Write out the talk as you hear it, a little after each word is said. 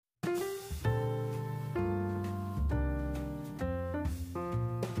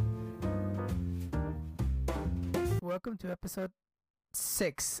welcome to episode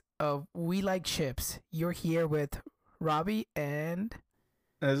 6 of We Like Chips. You're here with Robbie and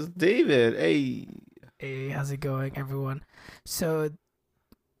That's David. Hey. hey, how's it going, everyone? So,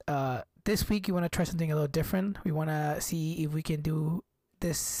 this week we want to try something a little different. We want to see if we can do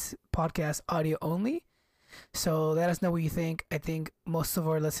this podcast audio only. So, let us know what you think. I think most of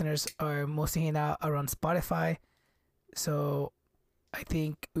our listeners are mostly hanging out around Spotify. So, I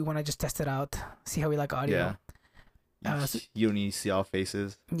think we want to just test it out, see how we like audio. Yeah. So, You don't need to see our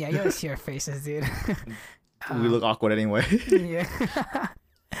faces. yeah, you gotta see our faces, dude. We look awkward anyway. Yeah.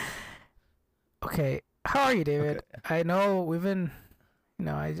 Okay. How are you, David? Okay. I know we've been,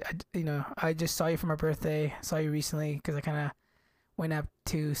 I just saw you for my birthday. Saw you recently because I kind of went up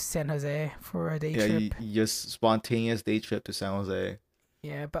to San Jose for a day Yeah, trip. just spontaneous day trip to San Jose.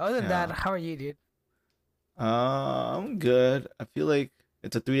 Yeah, but other than that, Yeah. how are you, dude? I'm good. I feel like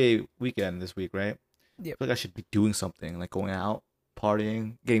it's a 3-day weekend this week, right? Yep. I feel like I should be doing something, like going out,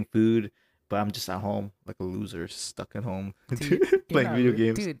 partying, getting food, but I'm just at home like a loser, stuck at home Dude, you're playing not video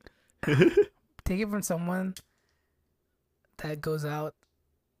rude. games. Dude, take it from someone that goes out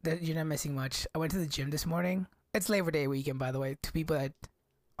that you're not missing much. I went to the gym this morning. It's Labor Day weekend, by the way. To people that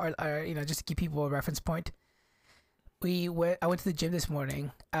are just to give people a reference point. I went to the gym this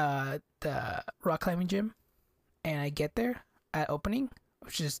morning, the rock climbing gym, and I get there at opening,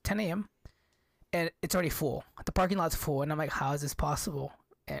 which is 10 a.m. and it's already full. The parking lot's full, and I'm like, how is this possible?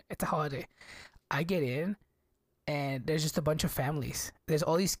 And it's a holiday. I get in, and there's just a bunch of families. There's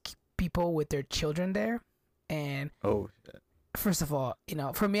all these people with their children there, and Oh, shit. first of all,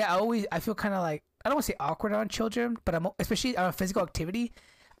 for me, I feel kind of like I don't want to say awkward around children, but I'm especially on physical activity.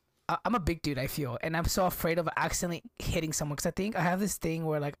 I'm a big dude, I feel, and I'm so afraid of accidentally hitting someone because I think I have this thing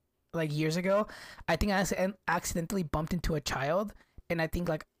where like years ago, I think I accidentally bumped into a child, and I think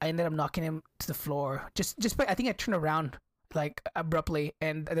like I ended up knocking him to the floor. Just by, I think I turned around like abruptly,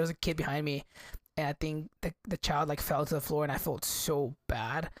 and there was a kid behind me, and I think the child like fell to the floor, and I felt so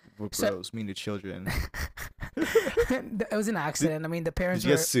bad. We're So- bros, mean to children. It was an accident. I mean, the parents Did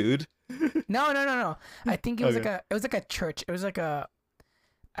you were get sued? no. I think it was Okay. it was like a church. It was like a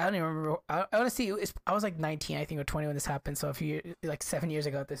I don't even remember. I want to see. I was like 19, I think, or 20 when this happened. So like 7 years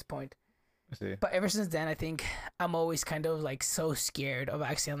ago at this point. I see. But ever since then, I think I'm always kind of like so scared of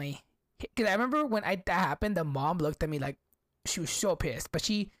accidentally. Because I remember when that happened, the mom looked at me like she was so pissed, but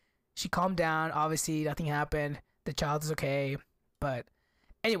she calmed down. Obviously, nothing happened. The child is okay. But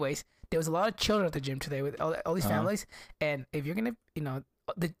anyways, there was a lot of children at the gym today with all these Uh-huh. families, and if you're gonna,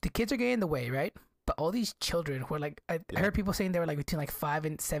 the kids are getting in the way, right? But all these children who are like, I Yeah. heard people saying they were like between like 5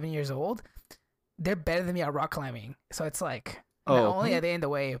 and 7 years old. They're better than me at rock climbing. So it's like not Oh, only are they in the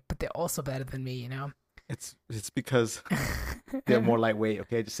way, but they're also better than me. it's because they're more lightweight.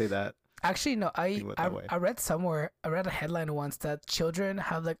 Okay, just say that. Actually, no. Think of it that way. I read somewhere. I read a headline once that children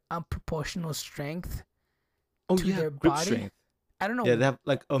have like unproportional strength Oh to yeah, their grip body. strength. I don't know. Yeah, they have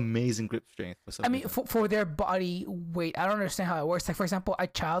like amazing grip strength for some I mean, reason. for their body weight, I don't understand how it works. Like, for example, a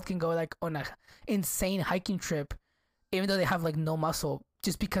child can go like on a insane hiking trip, even though they have like no muscle,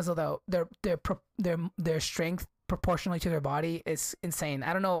 just because of their strength proportionally to their body is insane.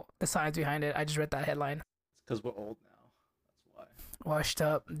 I don't know the science behind it. I just read that headline. It's because we're old now. That's why. Washed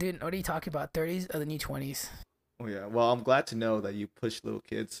up, dude. What are you talking about? 30s or the new 20s? Oh yeah. Well, I'm glad to know that you push little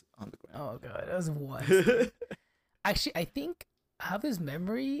kids on the Oh god, that was once. ground. Actually, I think I have this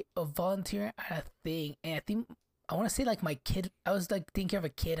memory of volunteering at a thing, and I think I want to say like my kid. I was like taking care of a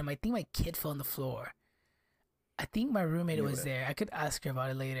kid, and I think my kid fell on the floor. I think my roommate Knew was it. there. I could ask her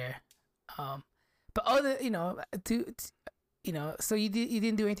about it later. But other, so you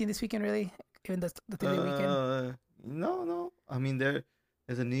didn't do anything this weekend, really? Even the 3-day weekend. No. I mean, there's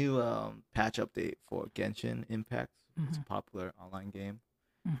a new patch update for Genshin Impact. It's a Mhm, popular online game,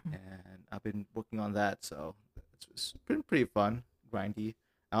 mhm. and I've been working on that, so it's been pretty fun, grindy.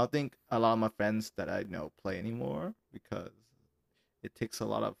 I don't think a lot of my friends that I know play anymore because it takes a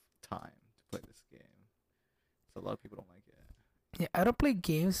lot of time to play this game. So a lot of people don't like it. Yeah, I don't play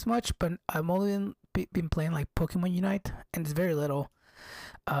games much, but I've only been playing like Pokemon Unite, and it's very little.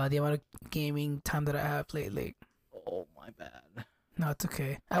 The amount of gaming time that I have lately. Oh, my bad. No, it's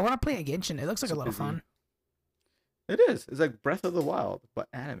okay. I want to play a Genshin. It looks like So a lot of busy. fun. It is. It's like Breath of the Wild, but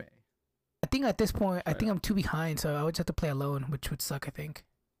anime. I think at this point, I Right. think I'm too behind, so I would just have to play alone, which would suck. I think.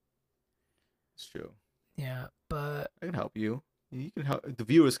 It's true. Yeah, but I can help you. You can help. The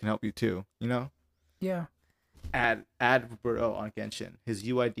viewers can help you too. You know, yeah, add Roberto on Genshin. His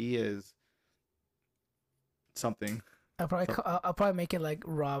UID is something. So- I'll probably make it like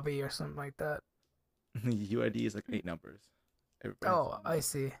Robbie or something like that. UID is like 8 numbers. Everybody has Oh, a I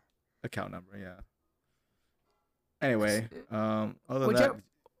see. account number. Yeah. Anyway, other than What that, you?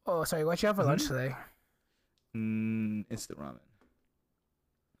 Oh, sorry. What you have for lunch today? instant ramen.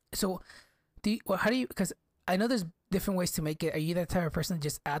 So, how do you? Because I know there's different ways to make it. Are you that type of person that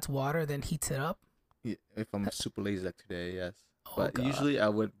just adds water then heats it up? Yeah, if I'm super lazy like today, yes. Oh But God. usually I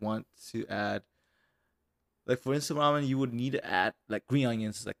would want to add, like for instant ramen, you would need to add like green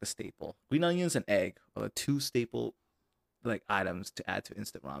onions is like the staple. Green onions and egg are the two staple like items to add to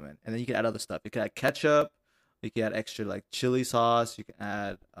instant ramen, and then you can add other stuff. You can add ketchup. You can add extra like chili sauce. You can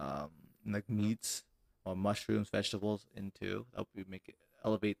add like meats or mushrooms, vegetables into. That would make it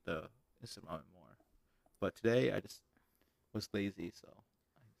elevate the instant ramen more. But today I just was lazy, so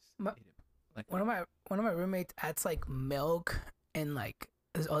I just My, ate it like one of that. my roommates adds like milk and like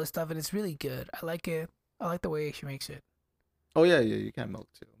this other stuff, and it's really good. I like it. I like the way she makes it. Oh yeah, yeah, you can have milk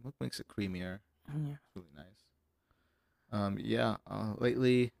too. Milk makes it creamier. Yeah. It's really nice. Yeah.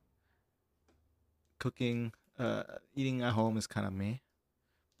 Lately, cooking, eating at home is kind of me.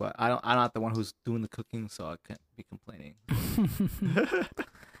 But I'm not the one who's doing the cooking, so I can't be complaining.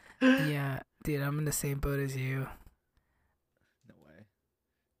 Yeah, dude, I'm in the same boat as you. No way.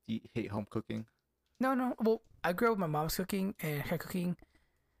 Do you hate home cooking? No, no. Well, I grew up with my mom's cooking and her cooking.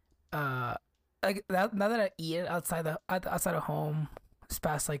 Uh, like now that I eat it outside of home, it's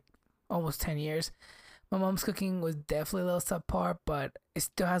past like almost 10 years. My mom's cooking was definitely a little subpar, but it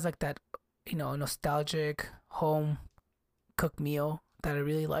still has like that, nostalgic home cooked meal that I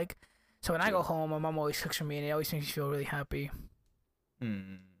really like. So when I go Yeah. home, my mom always cooks for me, and it always makes me feel really happy.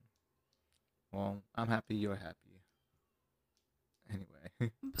 Hmm. Well, I'm happy you're happy.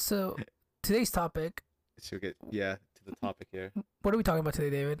 Anyway, So today's topic, should get to the topic here. what are we talking about today,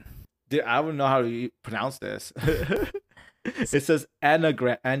 David? Dude, I don't know how to pronounce this. It says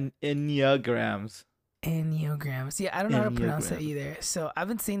enneagrams. Enneagrams. Yeah, I don't know how to pronounce it Enneagrams. either. So I've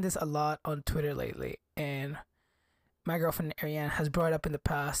been seeing this a lot on Twitter lately, and my girlfriend Ariane has brought it up in the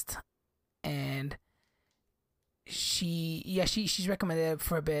past, and she's recommended it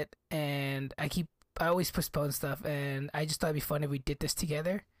for a bit, and I always postpone stuff, and I just thought it'd be fun if we did this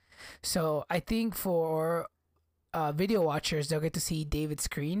together. So I think for video watchers, they'll get to see David's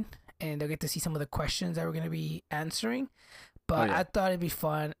screen, and they'll get to see some of the questions that we're gonna be answering. Oh But yeah, I thought it'd be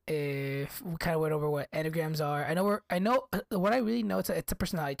fun if we kind of went over what enneagrams are. I know what I really know. It's a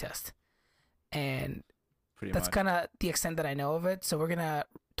personality test, and pretty that's much. kind of the extent that I know of it. So we're gonna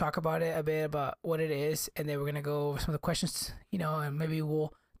talk about it a bit about what it is, and then we're gonna go over some of the questions, and maybe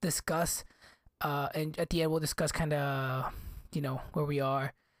we'll discuss. And at the end, we'll discuss kind of, where we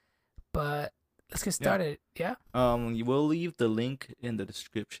are. But let's get Yeah. started. Yeah. You will leave the link in the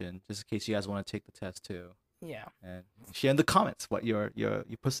description just in case you guys want to take the test too, Yeah. and share in the comments what your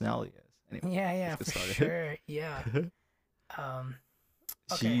personality is. Anyway, Yeah. Yeah. let's For get started. sure. Yeah. Um.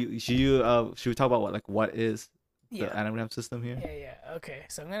 Should Okay. should we talk about what is the Yeah. anagram system here? Yeah. Yeah. Okay.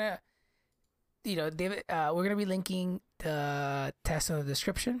 So I'm gonna, David. We're gonna be linking the test in the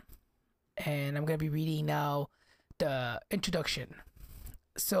description, and I'm gonna be reading now the introduction.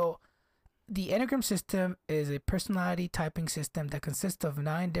 So, the Enneagram system is a personality typing system that consists of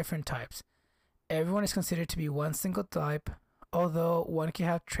 9 different types. Everyone is considered to be one single type, although one can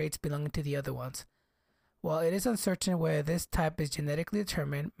have traits belonging to the other ones. While it is uncertain whether this type is genetically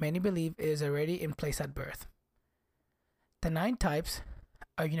determined, many believe it is already in place at birth. The 9 types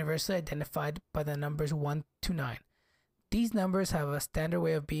are universally identified by the numbers 1 to 9. These numbers have a standard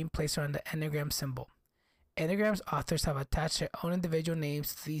way of being placed around the Enneagram symbol. Enneagram's authors have attached their own individual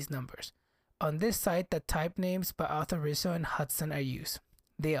names to these numbers. On this site, the type names by author Rizzo and Hudson are used.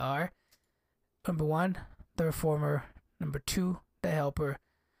 They are number 1, the reformer, number 2, the helper,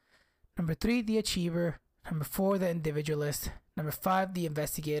 number 3, the achiever, number 4, the individualist, number 5, the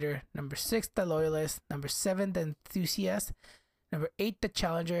investigator, number 6, the loyalist, number 7, the enthusiast, number 8, the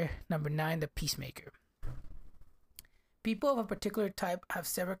challenger, number 9, the peacemaker. People of a particular type have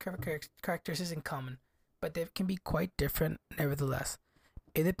several characteristics in common, but they can be quite different nevertheless.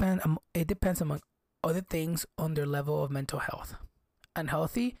 It depends among other things on their level of mental health.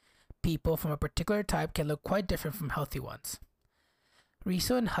 Unhealthy people from a particular type can look quite different from healthy ones.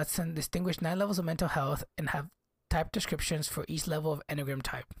 Rizzo and Hudson distinguish 9 levels of mental health and have type descriptions for each level of Enneagram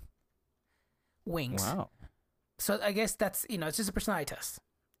type. Wings. Wow. So I guess that's, it's just a personality test.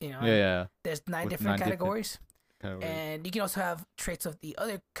 Yeah. There's 9 With different 9 different categories. categories. And you can also have traits of the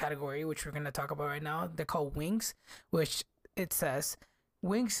other category, which we're going to talk about right now. They're called wings, which it says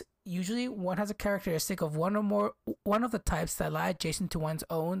wings usually one has a characteristic of one of the types that lie adjacent to one's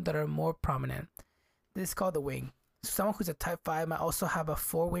own that are more prominent. This is called the wing. Someone who's a type 5 might also have a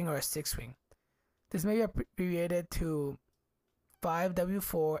 4 wing or a 6 wing. This may be abbreviated to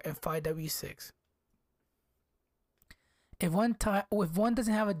 5W4 and 5W6. If one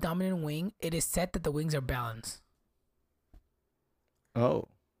doesn't have a dominant wing, it is said that the wings are balanced. Oh,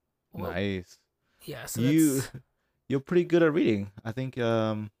 Well, nice. yeah. So You that's you're pretty good at reading. I think you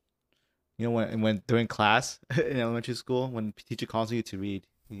know when during class in elementary school when teacher calls you to read,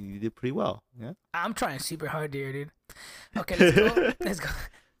 you did pretty well. Yeah. I'm trying super hard here, dude. Okay, let's go. Let's go.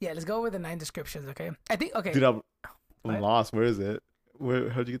 Yeah, let's go over the 9 descriptions. Okay, I think. Okay, Dude, I'm what? lost. Where is it?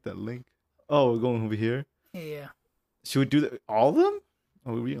 How'd you get that link? Oh, we're going over here. Yeah, yeah, Should we do all of them?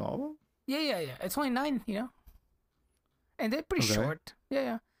 Are we reading all of them? yeah, yeah, yeah. It's only 9, and they're pretty Okay. short. Yeah,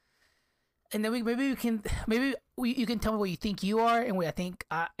 yeah. And then you can tell me what you think you are and what I think,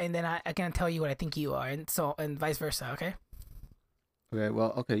 and then I can tell you what I think you are, and vice versa. Okay, Okay.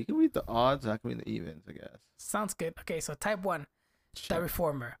 Well, okay. You can read the odds. I can read the evens. I guess. sounds good. Okay, so type 1, the Sure.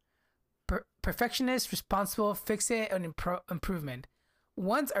 reformer. Perfectionist, responsible, fixate, and improvement.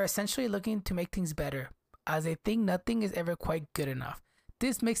 Ones are essentially looking to make things better, as they think nothing is ever quite good enough.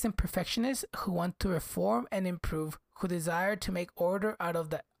 This makes them perfectionists who want to reform and improve, who desire to make order out of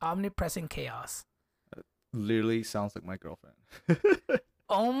the omnipresent chaos. Literally sounds like my girlfriend.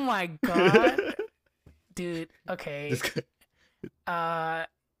 Oh my god, dude. Okay. Just- I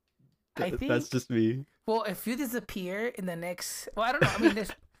that's think. just me. Well, if you disappear in the next, well, I don't know. I mean,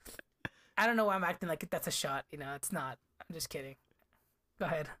 there's. I don't know why I'm acting like that's a shot. It's not. I'm just kidding. Go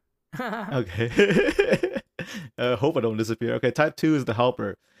ahead. Okay. Hope I don't disappear. Okay, type 2 is the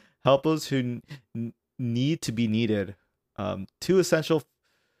helper. Helpers who need to be needed. Two essential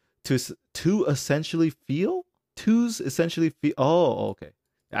to essentially feel. Twos essentially feel. Oh, okay.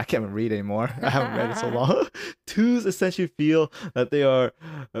 I can't even read anymore. I haven't read it so long. Twos essentially feel that they are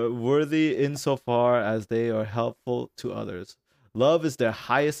worthy insofar as they are helpful to others. Love is their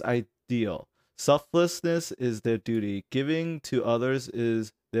highest ideal. Selflessness is their duty. Giving to others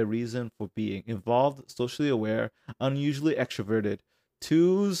is their reason for being. Involved, socially aware, unusually extroverted.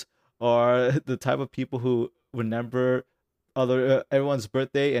 Twos are the type of people who remember everyone's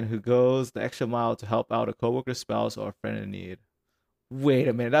birthday and who goes the extra mile to help out a coworker, spouse, or a friend in need. Wait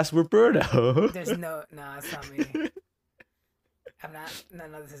a minute, that's Roberto. There's no, it's not me. I'm not.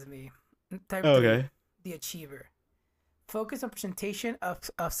 No, this is me. Type 3, Okay. the achiever. Focus on presentation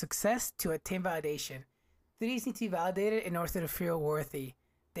of success to attain validation. Threes need to be validated in order to feel worthy.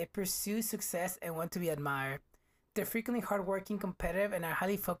 They pursue success and want to be admired. They're frequently hardworking, competitive, and are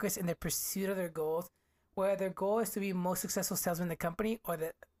highly focused in their pursuit of their goals, whether their goal is to be most successful salesman in the company or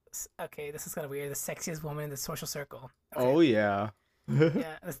okay, this is kind of weird, the sexiest woman in the social circle. Okay. Oh yeah.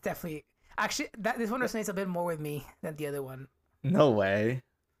 Yeah, that's definitely actually this one resonates a bit more with me than the other one. No way.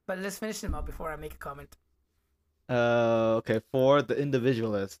 But let's finish them up before I make a comment. Okay, for the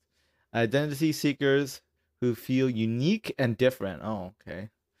individualist, identity seekers who feel unique and different. Oh, okay.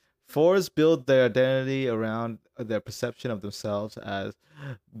 Fours build their identity around their perception of themselves as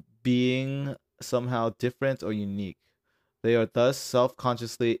being somehow different or unique. They are thus self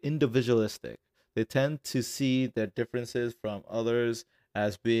consciously individualistic. They tend to see their differences from others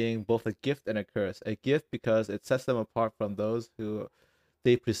as being both a gift and a curse. A gift because it sets them apart from those who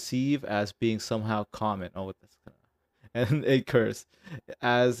they perceive as being somehow common. Oh, that's kind of and a curse,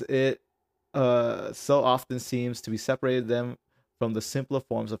 as it so often seems to be separated them from the simpler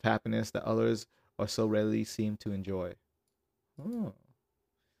forms of happiness that others are so rarely seem to enjoy. Oh,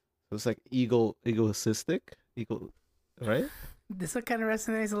 so it's like ego, right? This one kind of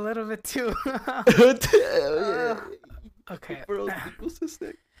resonates a little bit too. Okay.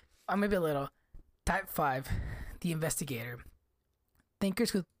 Egoistic. Maybe a little. Type 5, the investigator.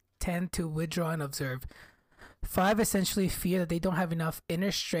 Thinkers who tend to withdraw and observe. 5 essentially fear that they don't have enough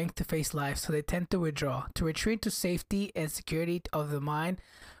inner strength to face life, so they tend to withdraw, to retreat to safety and security of the mind,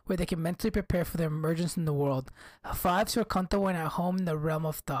 where they can mentally prepare for their emergence in the world. 5s feel comfortable when at home in the realm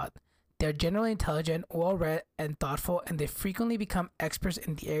of thought. They're generally intelligent, well-read, and thoughtful, and they frequently become experts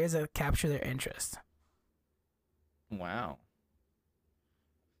in the areas that capture their interest. Wow.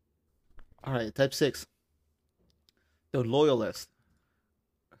 All right, type 6. The loyalist.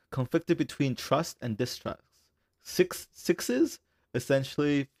 Conflicted between trust and distrust. Sixes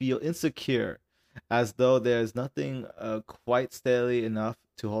essentially feel insecure, as though there's nothing quite steady enough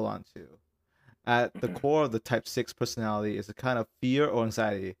to hold on to. At the core of the type 6 personality is a kind of fear or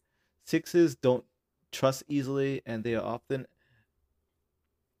anxiety. Sixes don't trust easily, and they are often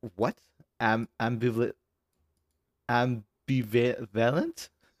ambivalent. Ambivalent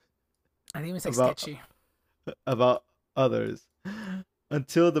I think it's like about sketchy. about others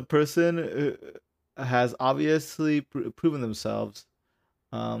until the person has obviously proven themselves,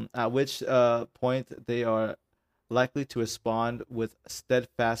 at which point they are likely to respond with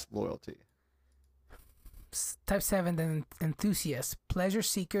steadfast loyalty. Type 7, the enthusiasts, pleasure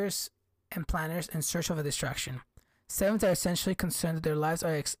seekers and planners in search of a distraction. Sevens are essentially concerned that their lives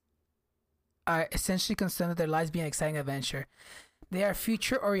are essentially concerned with their lives being an exciting adventure. They are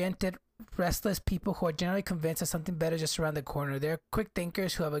future-oriented, restless people who are generally convinced that something better is just around the corner. They are quick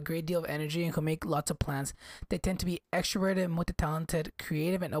thinkers who have a great deal of energy and who make lots of plans. They tend to be extroverted, multi-talented,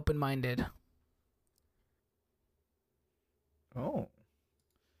 creative, and open-minded. Oh.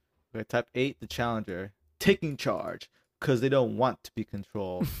 Okay, type 8, the challenger. Taking charge because they don't want to be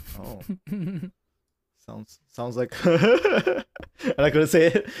controlled. Oh. Sounds like I'm not gonna say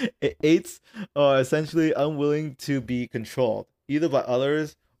it. Eights are essentially unwilling to be controlled, either by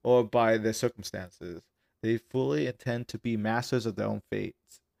others or by their circumstances. They fully intend to be masters of their own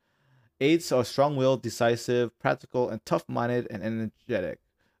fates. Eights are strong-willed, decisive, practical, and tough-minded and energetic.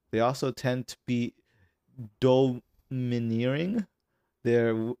 They also tend to be domineering.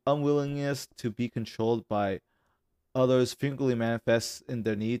 Their unwillingness to be controlled by others frequently manifests in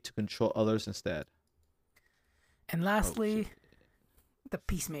their need to control others instead. And lastly, the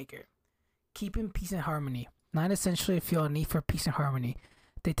peacemaker. Keeping peace and harmony. Nine essentially feel a need for peace and harmony.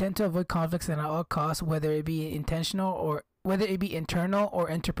 They tend to avoid conflicts at all costs, whether it be internal or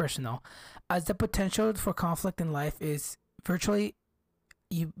interpersonal. As the potential for conflict in life is virtually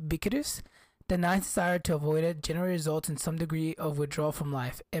ubiquitous, the nine's desire to avoid it generally results in some degree of withdrawal from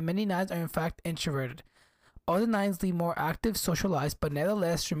life, and many nines are in fact introverted. All the nines lead more active, social lives, but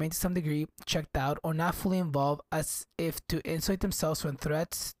nevertheless remain to some degree checked out or not fully involved, as if to insulate themselves from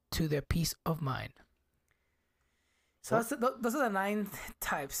threats to their peace of mind. So those are the 9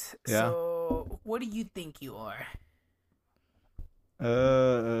 types. Yeah. So what do you think you are? I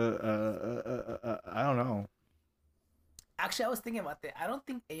don't know. Actually, I was thinking about that. I don't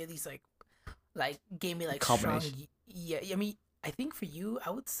think any of these like gave me like strong. Yeah, I mean, I think for you, I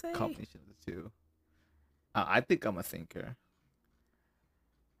would say combination of the two. I think I'm a thinker.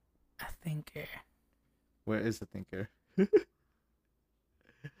 A thinker. Where is the thinker?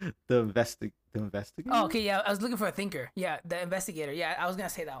 The investigator. Oh, okay, yeah. I was looking for a thinker. Yeah, the investigator. Yeah, I was gonna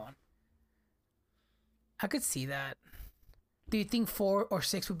say that one. I could see that. Do you think 4 or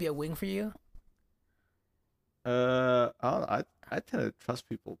 6 would be a wing for you? I tend to trust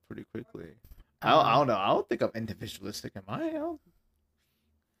people pretty quickly. I don't know. I don't think I'm individualistic. Am I?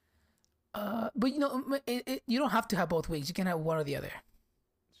 But you don't have to have both wings. You can have one or the other.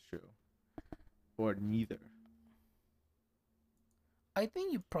 It's true. Or neither. I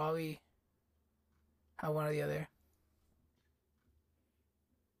think you probably have one or the other.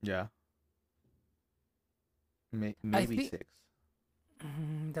 Yeah. Maybe 6.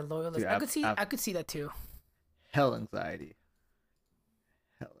 The loyalist. Dude, I could see that too. Hell anxiety.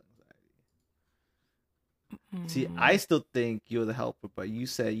 See, I still think you're the helper, but you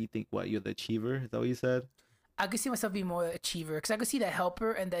said you think you're the achiever. Is that what you said? I could see myself being more achiever because I could see the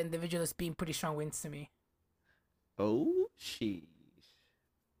helper and the individualist being pretty strong wins to me. Oh, sheesh.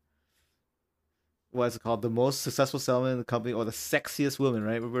 What's it called? The most successful salesman in the company, or the sexiest woman,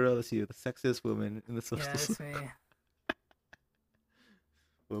 right, Roberto? Let's see, the sexiest woman in the social. Yeah, that's me.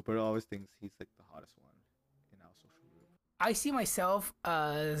 Roberto always thinks he's like the hottest one in our social group. I see myself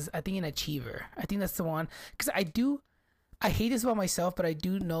as, I think, an achiever. I think that's the one. Because I hate this about myself, but I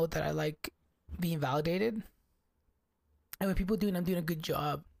do know that I like being validated. And when people I'm doing a good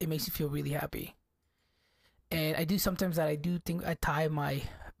job, it makes me feel really happy. And I do sometimes that I do think I tie my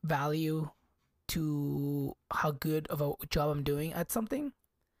value to how good of a job I'm doing at something,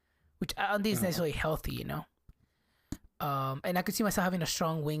 which I don't think is necessarily healthy, you know? And I could see myself having a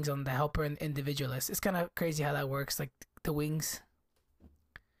strong wings on the helper and individualist. It's kind of crazy how that works, like the wings.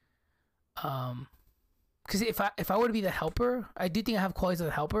 Because if I were to be the helper, I do think I have qualities of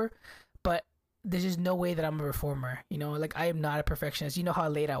the helper, but there's just no way that I'm a reformer. You know, like I am not a perfectionist. You know how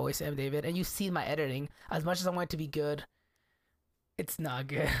late I always am, David, and you've seen my editing. As much as I want it to be good, it's not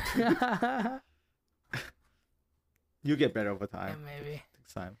good. You'll get better over time. Yeah, maybe.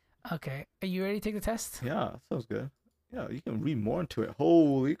 Takes time. Okay, are you ready to take the test? Yeah, sounds good. Yeah, you can read more into it.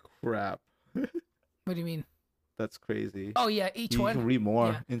 Holy crap! What do you mean? That's crazy. Oh yeah, each one. You can read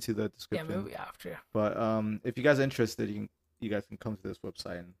more into the description. Yeah, maybe after. But if you guys are interested, you guys can come to this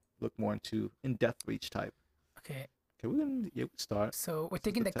website and look more in depth for each type. Okay. Okay, we can start. So we're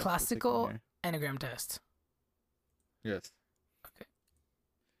taking the classical Enneagram test. Yes. Okay.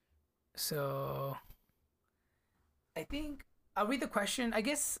 So I think I'll read the question. I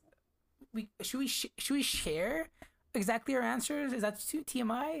guess should we share exactly our answers? Is that too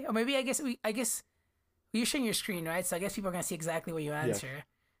TMI? Or maybe I guess you're sharing your screen, right? So I guess people are gonna see exactly what you answer. Yeah.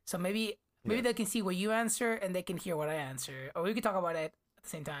 So maybe they can see what you answer and they can hear what I answer, or we can talk about it at the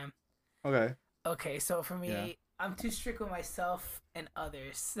same time. Okay. Okay, so for Yeah. me, I'm too strict with myself and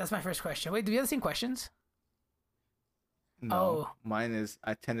others. That's my first question. Wait, do we have the same questions? No, Oh, mine is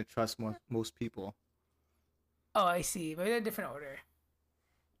I tend to trust most people. oh, I see. Maybe they're a different order.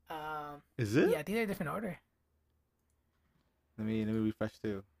 Um, Is it? yeah, I think they're a different order. Let me refresh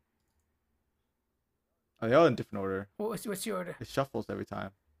too. Oh, they're all in different order. What's your order? It shuffles every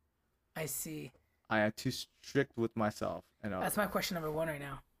time. I see. I am too strict with myself and That's others. my question number one right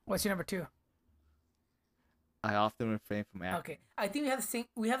now. What's your number two? I often refrain from Okay, acting. I think we have the same.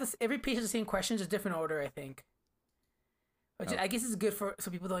 We have this. Every page has the same questions, just different order. I think, which I Okay. guess is good for so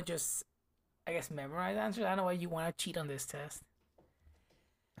people don't just, I guess, memorize answers. I don't know why you want to cheat on this test.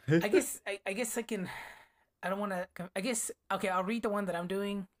 I guess I can. I don't want to. I guess okay. I'll read the one that I'm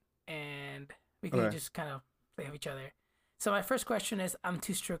doing, and we can Okay. just kind of play with each other. So my first question is: I'm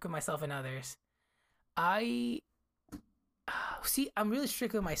too strict with myself and others. I see. I'm really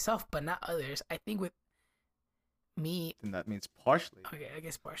strict with myself, but not others. I think with me. Then that means partially Okay, I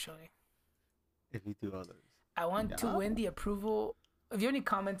guess partially. if you do others. I want to Yeah. win the approval. If you have any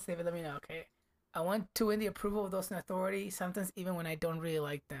comments, David, let me know. Okay. I want to win the approval of those in authority. Sometimes even when I don't really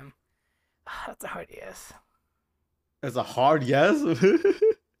like them. That's a hard yes. It's a hard yes.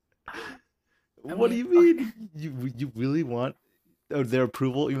 I What do mean, you okay. mean? You really want their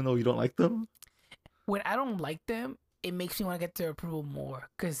approval even though you don't like them? When I don't like them, it makes me want to get their approval more.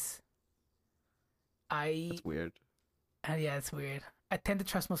 Cause I, That's weird. yeah, it's weird. I tend to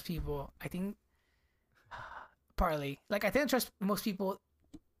trust most people. I think partly, like I tend to trust most people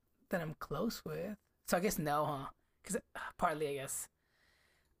that I'm close with. So I guess no, huh? Cause partly, I guess.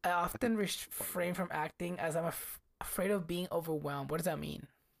 I I think often refrain from acting as I'm afraid of being overwhelmed. What does that mean?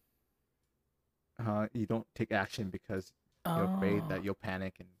 you don't take action because you're afraid Oh, that you'll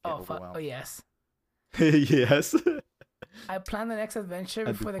panic and get oh, fuck. Oh, overwhelmed. yes. Yes. I plan the next adventure I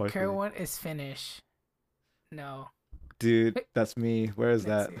do before the current partially. one is finished. No. Dude, that's me. Where is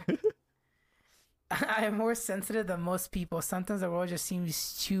Let's that? see. I am more sensitive than most people. Sometimes the world just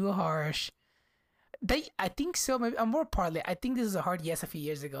seems too harsh. I think so. Maybe I'm more partly. I think this is a hard yes a few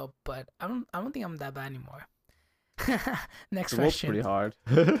years ago, but I don't think I'm that bad anymore. Next The world's pretty question.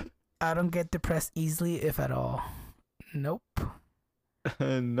 hard. I don't get depressed easily, if at all. Nope.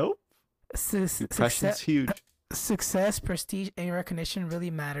 Nope. Depression's Success, huge. success, prestige, and recognition really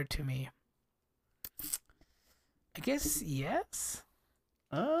matter to me. I guess yes.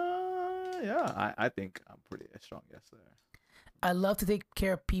 Yeah, I think I'm pretty a strong yes there. I love to take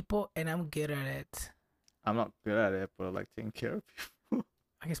care of people, and I'm good at it. I'm not good at it, but I like taking care of people.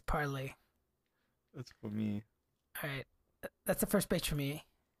 I guess partly. That's for me. All right, that's the first page for me.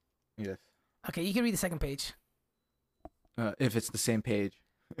 Yes. Okay, you can read the second page. If it's the same page.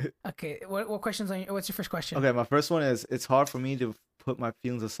 Okay, what questions on? What's your first question? Okay, my first one is it's hard for me to put my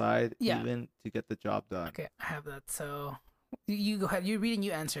feelings aside Yeah. even to get the job done. Okay, I have that. So you go ahead. You read and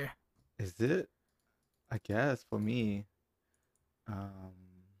you answer. Is it? I guess for me, um,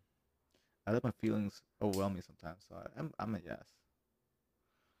 I let my feelings overwhelm me sometimes, so I'm a yes.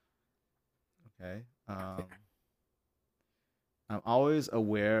 Okay. I'm always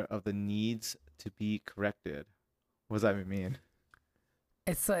aware of the needs to be corrected. What does that mean?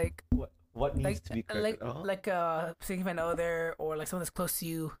 It's like What needs to be corrected? Oh. like a significant other or like someone that's close to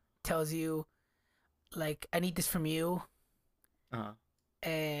you tells you like I need this from you, Uh-huh.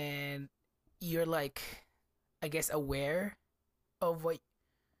 and you're like, I guess aware of what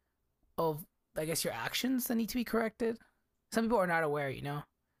of I guess your actions that need to be corrected. Some people are not aware, you know.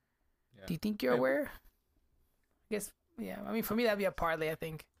 Yeah. Do you think you're Okay. aware? I guess yeah. I mean, for me that'd be a partly. I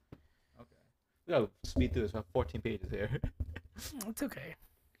think Okay. We gotta speed through this. We have 14 pages here. it's okay.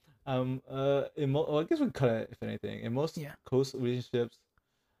 Well, I guess we cut it if anything. In most Yeah. close relationships,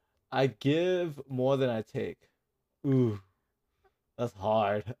 I give more than I take. Ooh, that's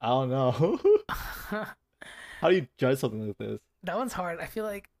hard. I don't know. How do you judge something like this? That one's hard. I feel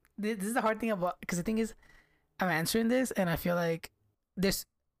like this is the hard thing about because the thing is, I'm answering this and I feel like there's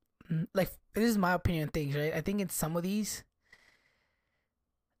like this is my opinion on things, right? I think in some of these,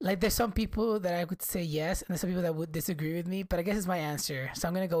 like there's some people that I would say yes, and there's some people that would disagree with me. But I guess it's my answer, so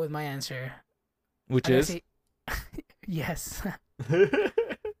I'm gonna go with my answer. Which I'm gonna is? say yes.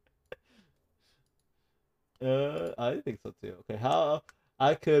 I think so too. Okay, how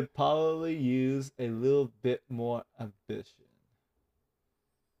I could probably use a little bit more ambition.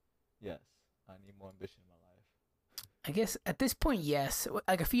 Yes, I need more ambition in my life. I guess at this point, yes.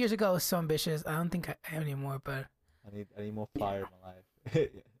 Like a few years ago, I was so ambitious. I don't think I am anymore, but I need more yeah. fire in my life.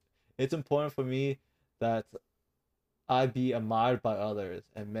 It's important for me that I be admired by others,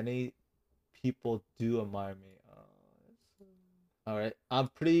 and many people do admire me. All right. I'm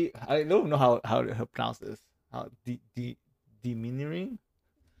pretty. I don't know how to pronounce this. How demeanoring,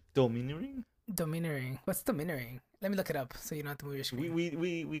 domineering. Domineering. What's domineering? Let me look it up so you don't have to move your We screen. we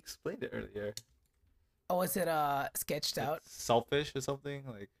we we explained it earlier. Oh, is it sketched Like out? selfish or something,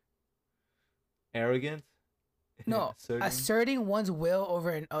 like arrogant, No, asserting, asserting one's will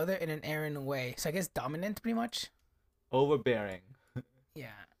over another in an errant way. So I guess dominant, pretty much. overbearing. Yeah.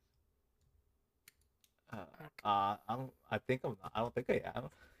 Uh, Okay. I don't. I think I'm not. I don't think I am.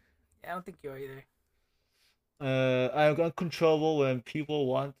 I don't think you are either. I'm uncontrollable when people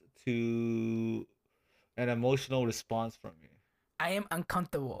want to an emotional response from me. I am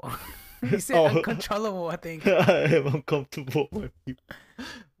uncomfortable. You said Oh, uncontrollable, I think. I am uncomfortable when people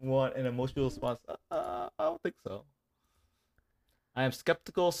want an emotional response. I don't think so. I am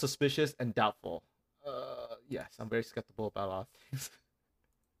skeptical, suspicious, and doubtful. Yes, I'm very skeptical about a lot of things.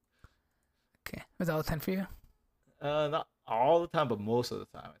 Okay. Was that all 10 for you? Not all the time, but most of the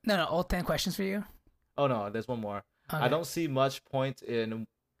time. No, no, all 10 questions for you? Oh no, there's one more. I Okay. don't see much point in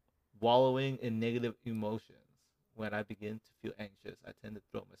wallowing in negative emotions. When I begin to feel anxious, I tend to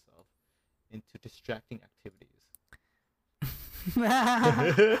throw myself into distracting activities.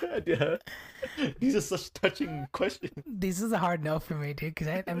 Yeah. These are such touching questions. This is a hard no for me, dude.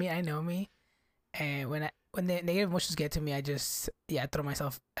 Because I mean, I know me. And when the negative emotions get to me, I just, yeah, I throw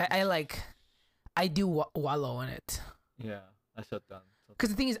myself. I like, I do wallow in it. Yeah, I shut down. Because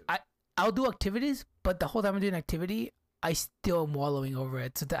the thing is, I'll do activities, but the whole time I'm doing activity, I still am wallowing over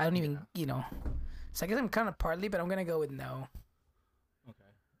it. So that I don't even, So I guess I'm kind of partly, but I'm gonna go with no.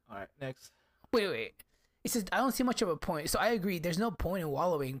 Okay. All right. Next. Wait. It says I don't see much of a point. So I agree. There's no point in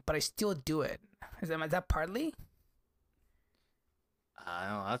wallowing, but I still do it. Is that partly? I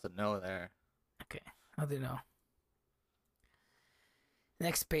don't know. That's a no there. Okay, I'll do no.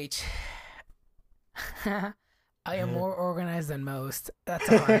 Next page. I am more organized than most. That's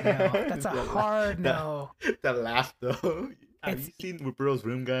a hard no. That's a hard no. That laugh though. Have It's you seen Roberto's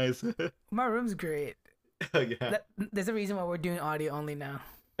room, guys? my room's great. Yeah. There's a reason why we're doing audio only now.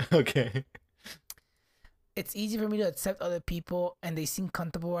 Okay. It's easy for me to accept other people and they seem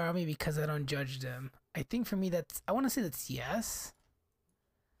comfortable around me because I don't judge them. I think for me I want to say that's yes.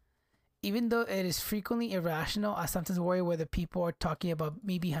 Even though it is frequently irrational, I sometimes worry whether people are talking about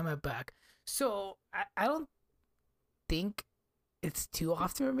me behind my back. So I don't think it's too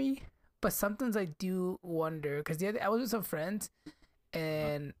often for me, but sometimes I do wonder because the other I was with some friends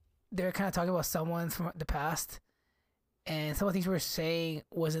and they were kind of talking about someone from the past, and some of the things we were saying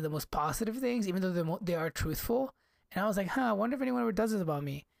wasn't the most positive things, even though they are truthful. And I was like, huh, I wonder if anyone ever does this about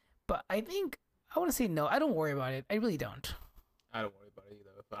me. But I think I want to say no. I don't worry about it. I really don't. I don't worry about it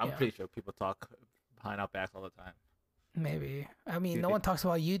either. But I'm Yeah. pretty sure people talk behind our backs all the time. Maybe. I mean, Yeah, no one talks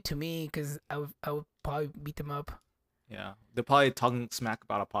about you to me because I would probably beat them up. Yeah. They're probably talking smack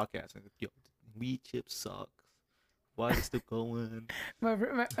about our podcast. And, yo, weed chip sucks. Why is it still going? My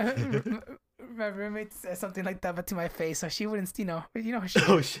my roommate says something like that, but to my face, so she wouldn't,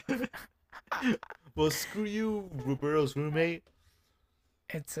 Oh shit. Well, screw you, Roberto's roommate.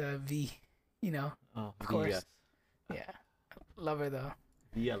 it's a V, Oh, Of course. yes. yeah, love her though.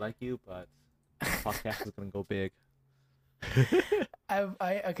 V, I like you, but podcast is gonna go big. I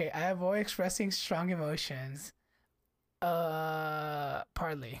avoid expressing strong emotions.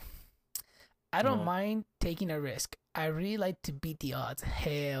 Partly. I don't No. mind taking a risk. I really like to beat the odds.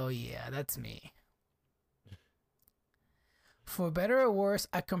 Hell yeah, that's me. For better or worse,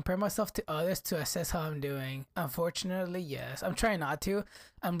 I compare myself to others to assess how I'm doing. Unfortunately, yes. I'm trying not to.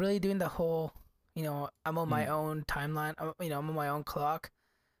 I'm really doing the whole, I'm on my own timeline. I'm on my own clock.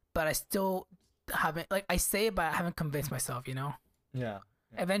 But I still haven't, like, I say it, but I haven't convinced myself, Yeah.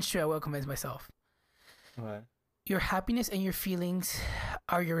 Eventually, I will convince myself. Okay. Your happiness and your feelings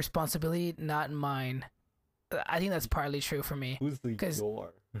are your responsibility, not mine. I think that's partly true for me. Who's the 'Cause-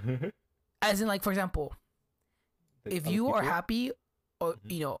 your? As in, like, for example, The if other you are people? happy or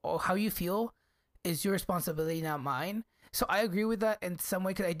Mhm. or how you feel is your responsibility, not mine. So I agree with that in some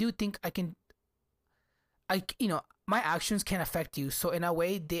way because I do think my actions can affect you. So in a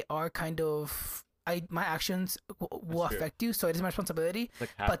way, they are kind of my actions will That's true. affect you. So it is my responsibility. It's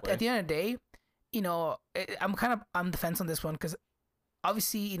like But halfway. at the end of the day, I'm kind of on the fence on this one because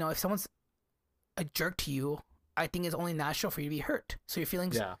obviously, if someone's a jerk to you, I think it's only natural for you to be hurt. So your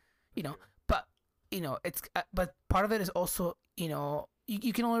feelings, Yeah. but it's but part of it is also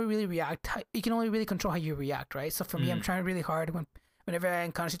you can only really react. You can only really control how you react, right? So for me, I'm Mm. trying really hard whenever I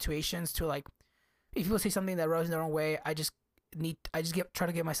encounter situations to like, if people say something that rubs me the wrong way, try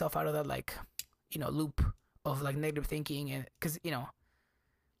to get myself out of that like, loop of like negative thinking and because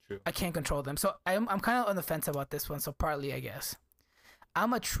True. I can't control them. So I'm kind of on the fence about this one. So partly, I guess.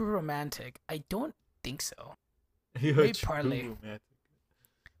 I'm a true romantic. I don't think so. You're a Maybe true partly. romantic.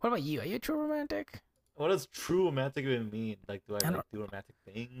 What about you? Are you a true romantic? What does true romantic even mean? Like, do I I like don't. do romantic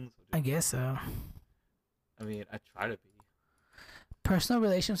things? I guess so. I mean, I try to be. Personal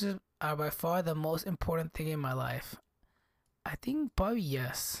relationships are by far the most important thing in my life. I think probably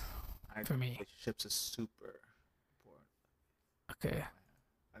yes I for think me. relationships is super important. Okay.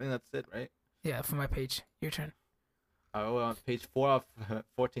 I think that's it, right? Yeah, for my page. Your turn. We're on page 4 of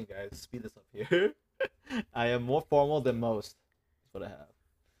 14, guys. Speed this up here. I am more formal than most. That's what I have.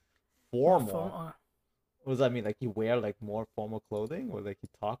 Formal. What does that mean? Like you wear like more formal clothing, or like you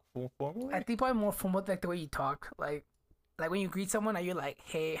talk more formally? I think probably more from what like the way you talk. Like when you greet someone, are you like,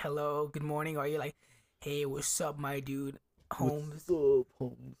 hey, hello, good morning, or are you like, hey, what's up, my dude, Holmes? What's up,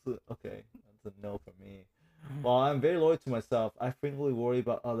 Holmes? Okay, that's a no for me. Mhm. While I'm very loyal to myself, I frequently worry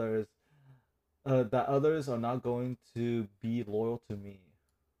about others. That others are not going to be loyal to me.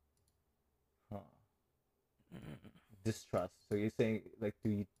 Huh. Distrust. So you're saying like, do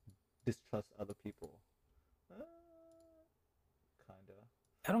you distrust other people? Kinda.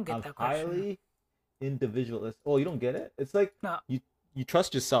 I don't get I'm that question. highly individualist. Oh, you don't get it? It's like No, you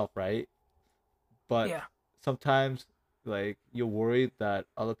trust yourself, right? But yeah. sometimes like you're worried that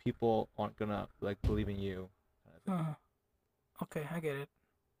other people aren't gonna like believe in you. Kind of thing. Uh, okay, I get it.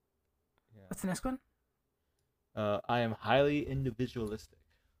 Yeah. What's the next one? I am highly individualistic.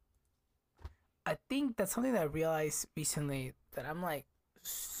 I think that's something that I realized recently that I'm like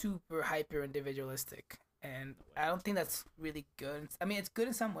super hyper individualistic, and I don't think that's really good. I mean, it's good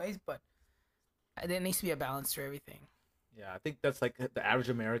in some ways, but there needs to be a balance to everything. Yeah, I think that's like the average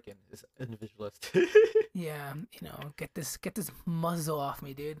American is individualist. Yeah, get this muzzle off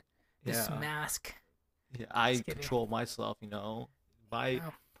me, dude. This Yeah. mask. Yeah, I Just kidding. control myself, by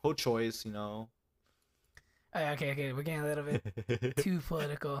Oh. pro-choice. Okay, we're getting a little bit too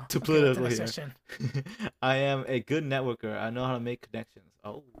political. Too Okay, what's the political next here. question? I am a good networker. I know how to make connections.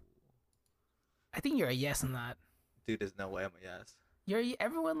 Oh, I think you're a yes on that. dude, there's no way I'm a yes.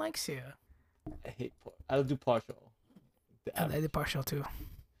 Everyone likes you. I hate. I'll do partial. The And I average. did partial too.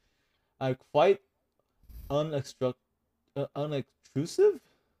 I'm quite unobtrusive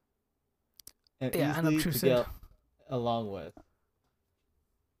and Yeah, easily to unobtrusive. get along with.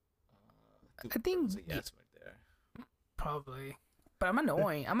 Dude, I that was think a yes right there. probably. But I'm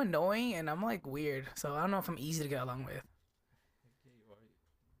annoying. I'm annoying and I'm like weird. So I don't know if I'm easy to get along with.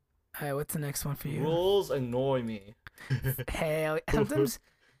 Alright, what's the next one for you? Rules annoy me. Hell, sometimes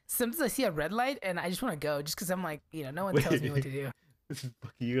I see a red light and I just want to go just because I'm like, no one tells me what to do.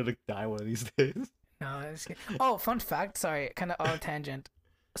 You're gonna die one of these days. No, oh, fun fact. Sorry, kind of on tangent.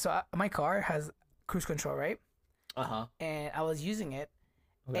 So my car has cruise control, right? Uh-huh. And I was using it,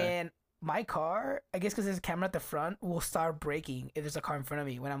 Okay. and my car, I guess because there's a camera at the front, will start braking if there's a car in front of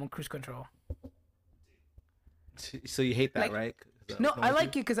me when I'm on cruise control. So you hate that, Like, right? 'Cause no, I annoys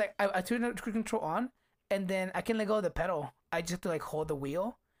like you? it because I turn the cruise control on, and then I can let go of the pedal. I just have to like hold the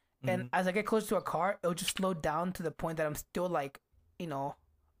wheel, and Mhm. as I get close to a car, it'll just slow down to the point that I'm still like,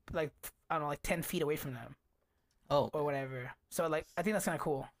 like I don't know, like 10 feet away from them Oh, or whatever. So like, I think that's kind of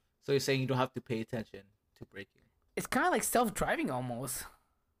cool. so you're saying you don't have to pay attention to braking? It's kind of like self-driving almost.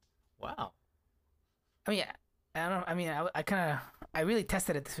 Wow. I mean, I don't know. I mean, I really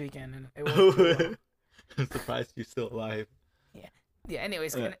tested it this weekend and it worked pretty well. I'm surprised you're still alive. Yeah.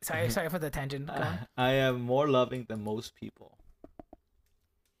 Anyways, Uh, sorry for the tangent. Go on. I am more loving than most people.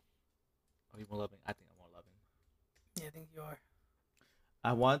 Are you more loving? I think I'm more loving. Yeah, I think you are.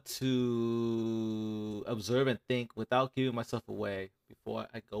 I want to observe and think without giving myself away before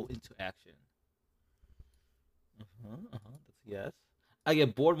I go into action. That's a yes. I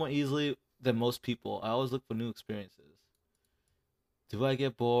get bored more easily than most people. I always look for new experiences. Do I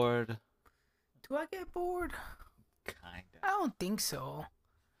get bored? Do I get bored? I Kinda. don't think so.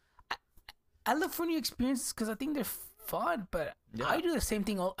 I, I look for new experiences because I think they're fun, but Yeah. I do the same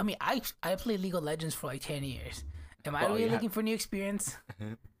thing. I mean, I played League of Legends for like 10 years. Am I Well, really you have- looking for new experience?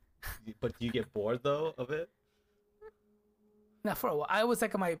 But do you get bored though of it? Not for a while.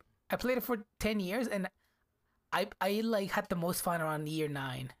 I played it for 10 years and I like had the most fun around year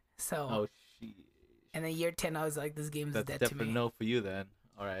 9. So Oh, she. and then year 10 I was like, this game is That's dead to definitely me. no for you then.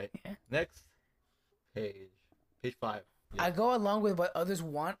 All right. Yeah. Next page. Page 5. Yeah. I go along with what others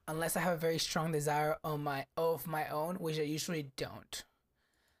want unless I have a very strong desire of my own, which I usually don't.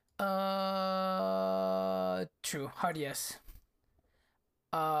 True. Hard yes.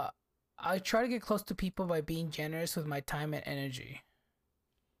 I try to get close to people by being generous with my time and energy.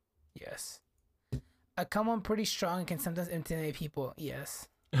 Yes. I come on pretty strong and can sometimes intimidate people. Yes.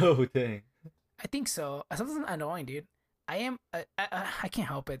 Oh dang. I think so. Sometimes I'm annoying, dude. I am. I can't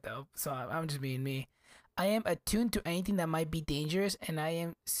help it though, so I'm just being me. I am attuned to anything that might be dangerous, and I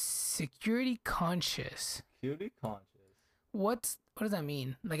am security conscious. Security conscious. What does that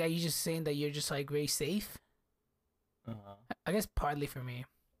mean? Like, are you just saying that you're just like very safe? Uh-huh. I guess partly for me.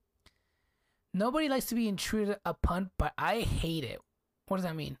 Nobody likes to be intruded upon, but I hate it. What does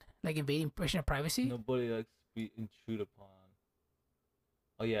that mean? Like invading personal privacy? Nobody likes to be intruded upon.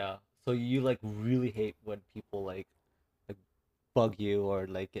 Oh yeah. So you like really hate when people like bug you or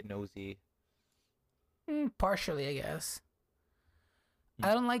like get nosy. Partially, I guess. Mm.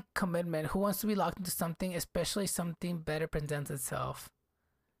 I don't like commitment. Who wants to be locked into something, especially something better presents itself?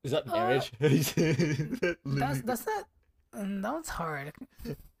 Is that marriage? Is that That's not. That one's hard.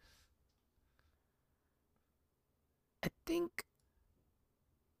 I think.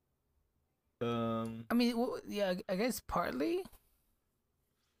 I mean, yeah. I guess partly.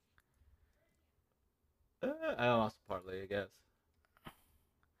 I lost partly, I guess.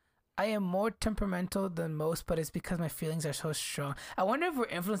 I am more temperamental than most, but it's because my feelings are so strong. I wonder if we're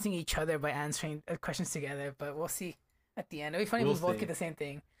influencing each other by answering questions together, but we'll see at the end. It'll be funny if we both get the same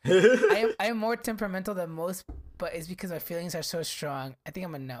thing. I am more temperamental than most, but it's because my feelings are so strong. I think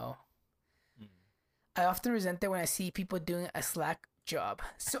I'm a no. I often resent it when I see people doing a slack job.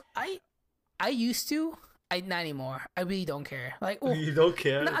 So I used to. Not anymore. I really don't care. Like, well, you don't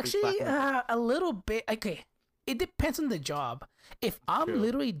care? no, actually, a little bit. Okay, it depends on the job. If I'm True.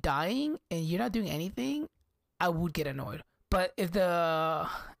 literally dying and you're not doing anything, I would get annoyed. But if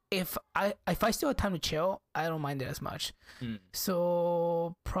I still have time to chill, I don't mind it as much.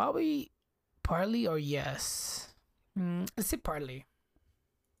 So probably partly or yes. Let's say partly.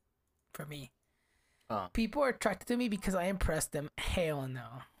 For me, people are attracted to me because I impress them. Hell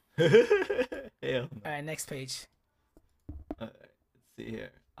no. Hell no. All right, next page. Let's see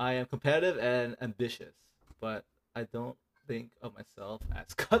here. I am competitive and ambitious, but I don't think of myself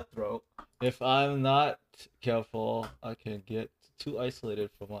as cutthroat. If I'm not careful, I can get too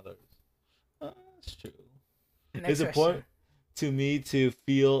isolated from others. That's true. It's important to me to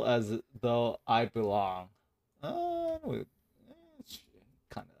feel as though I belong. Kind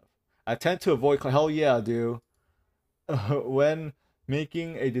of. I tend to avoid. Hell yeah, I do. When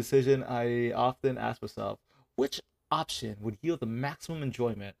making a decision, I often ask myself, which option would yield the maximum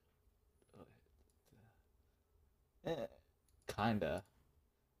enjoyment? Kinda.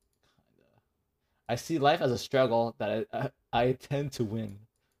 I see life as a struggle that I tend to win.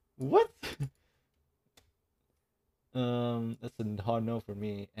 What? That's a hard no for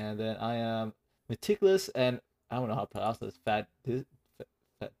me. And then I am meticulous and I don't know how to pronounce this.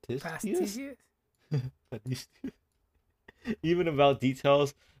 Fastidious. Even about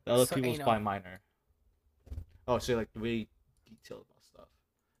details that other people find minor. Oh, so like really detailed about stuff.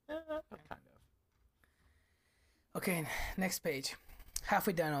 Kind of. Okay, next page.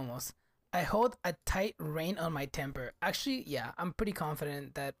 Halfway done almost. I hold a tight rein on my temper. Actually, yeah, I'm pretty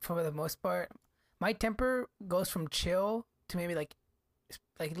confident that for the most part, my temper goes from chill to maybe like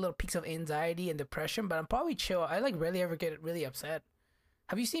little peaks of anxiety and depression, but I'm probably chill. I like rarely ever get really upset.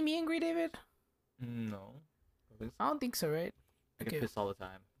 Have you seen me angry, David? No. I don't think so, right? I get pissed all the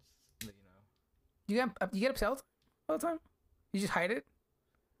time. Just, you get upset all the time? You just hide it?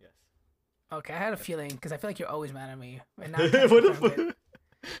 Yes. Okay, I had a feeling because I feel like you're always mad at me. And now what the fuck?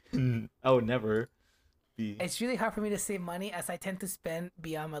 I would never be. It's really hard for me to save money as I tend to spend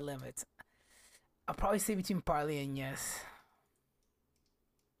beyond my limits. I'll probably say between partly and yes.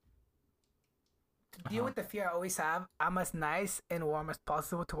 To deal with the fear I always have, I'm as nice and warm as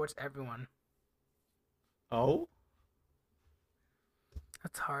possible towards everyone. Oh?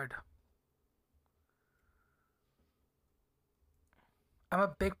 That's hard. I'm a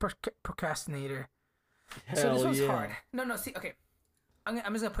big procrastinator. So this one's hard. No, see, okay. I'm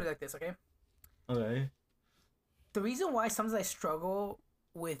just gonna put it like this, okay? Okay. The reason why sometimes I struggle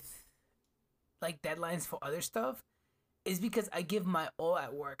with like deadlines for other stuff is because I give my all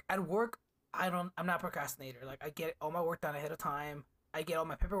at work. At work, I'm not a procrastinator. Like I get all my work done ahead of time. I get all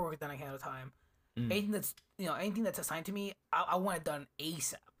my paperwork done ahead of time. Anything that's assigned to me, I want it done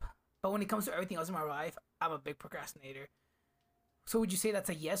ASAP. But when it comes to everything else in my life, I'm a big procrastinator. So would you say that's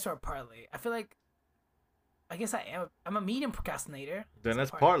a yes or a partly? I feel like, I guess I am. I'm a medium procrastinator. Then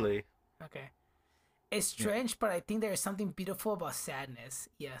that's partly. Okay. It's strange, but I think there is something beautiful about sadness.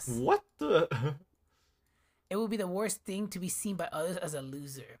 Yes. What the? It would be the worst thing to be seen by others as a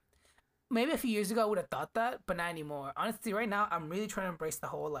loser. Maybe a few years ago I would have thought that, but not anymore. Honestly, right now I'm really trying to embrace the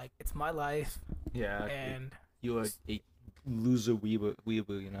whole like it's my life. Yeah. And you are a loser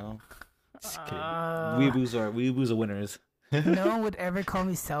weeboo, you know. Just kidding. Weeboos are winners. No one would ever call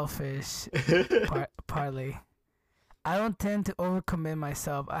me selfish. Partly. I don't tend to overcommit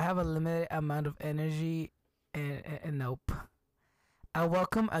myself. I have a limited amount of energy, and nope. I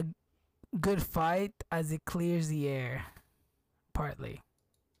welcome a good fight as it clears the air. Partly.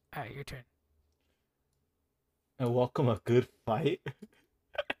 All right, your turn. And welcome a good fight.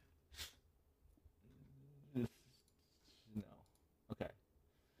 No. Okay.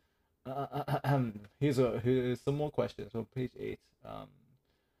 Here's some more questions on page 8. Um,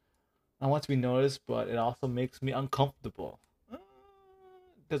 I want to be noticed, but it also makes me uncomfortable. It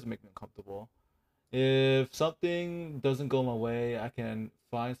doesn't make me uncomfortable. If something doesn't go my way, I can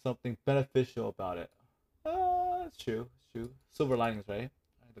find something beneficial about it. It's true. It's true. Silver linings, right?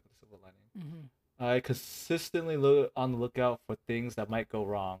 I look at the silver lining. Mm-hmm. I consistently look on the lookout for things that might go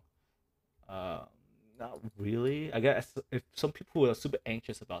wrong. Um, Not really. I guess if some people are super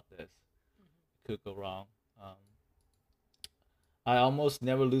anxious about this, it could go wrong. Um, I almost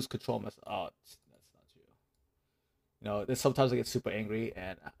never lose control of myself. Oh, that's not true. There's sometimes I get super angry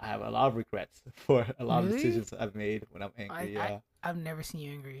and I have a lot of regrets for a lot of Really? decisions I've made when I'm I, angry. I, Yeah. I've never seen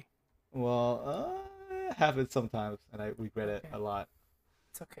you angry. Well, it happens sometimes and I regret it Okay. a lot.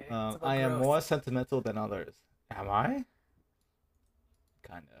 It's okay. It's about I am growth. more sentimental than others. Am I?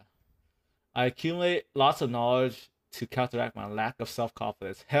 Kinda. I accumulate lots of knowledge to counteract my lack of self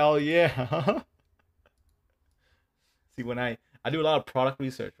confidence. Hell yeah! See, when I do a lot of product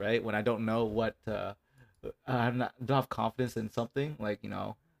research, right? When I don't know what don't have confidence in something, like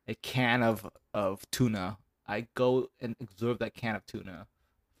a can of tuna, I go and observe that can of tuna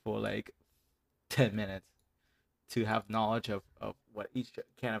for like 10 minutes to have knowledge of what each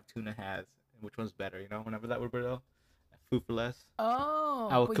can of tuna has and which one's better. Whenever that Roberto, food for less. I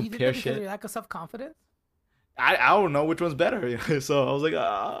Oh, will but you did that compare because of shit. your lack of self confidence? I don't know which one's better, so I was like,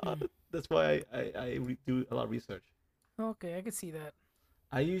 that's why I do a lot of research. Okay, I can see that.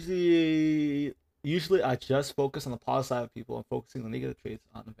 I usually I just focus on the positive side of people and focusing on negative traits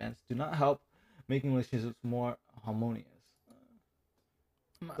on events do not help making relationships more harmonious.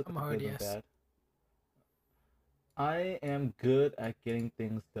 Look at I'm the hard, good and yes. bad. I am good at getting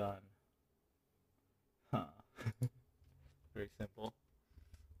things done. Huh. Very simple.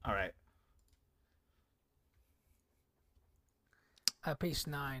 All right. Page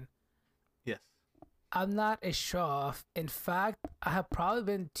 9. Yes. I'm not a show off. In fact, I have probably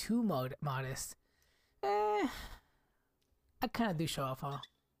been too modest. Eh, I kind of do show off, huh?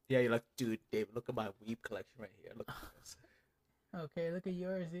 Yeah, you're like, dude, David, look at my weeb collection right here. Look at this. Okay, look at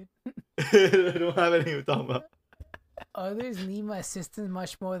yours, dude. I don't have anything to talk about. Others need my assistance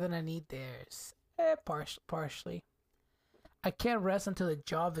much more than I need theirs. Partially. I can't rest until the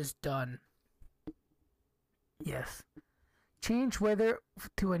job is done. Yes. Change whether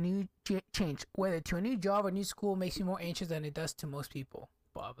to a new job or new school makes me more anxious than it does to most people.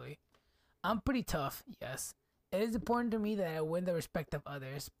 Probably. I'm pretty tough. Yes. It is important to me that I win the respect of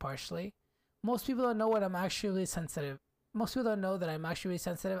others. Partially. Most people don't know what I'm actually sensitive. Most people don't know that I'm actually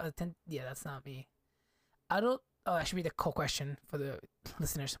sensitive. Yeah, that's not me. I don't. Oh, that should be the core question for the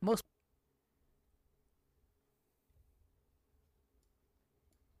listeners. Most.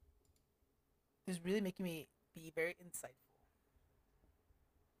 This is really making me be very insightful.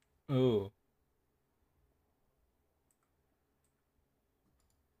 Ooh.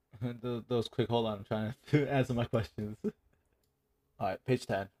 Those quick. Hold on, I'm trying to answer my questions. All right, page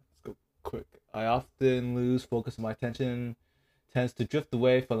 10. Let's go quick. I often lose focus. My attention tends to drift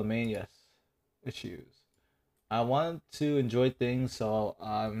away from the main issues. I want to enjoy things, so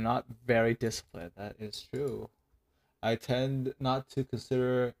I'm not very disciplined. That is true. I tend not to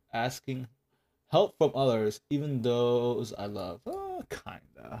consider asking help from others, even those I love.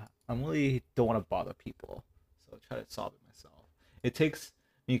 Kinda. I really don't want to bother people, so I try to solve it myself. It takes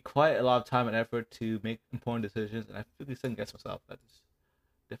me quite a lot of time and effort to make important decisions, and I really second guess myself. That is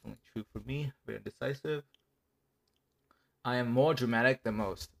definitely true for me. Very indecisive. I am more dramatic than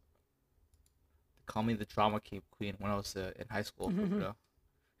most. They call me the drama queen when I was in high school.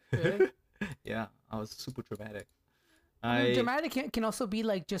 Really? Yeah, I was super dramatic. I mean, I dramatic can also be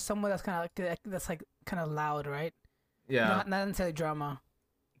like just someone that's kind of that's like kind of loud, right? Yeah, Not necessarily drama.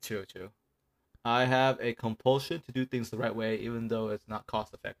 true, true. I have a compulsion to do things the right way, even though it's not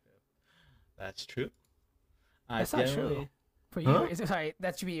cost effective. That's true. I That's not true generally, for you. huh? Sorry,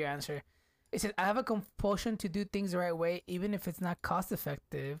 that should be your answer. It says I have a compulsion to do things the right way, even if it's not cost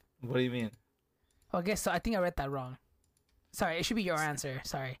effective. What do you mean? Oh, I guess so. I think I read that wrong. Sorry, it should be your answer.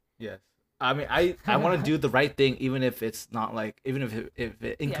 Sorry. Yes. I mean, I want to do the right thing, even if it's not like, even if it Yeah, I get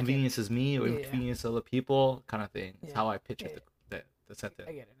it. inconveniences me or Yeah, yeah. inconveniences other people, kind of thing. It's Yeah. how I picture Yeah. the sentence.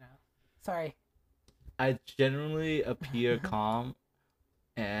 I get it now. Sorry. I generally appear calm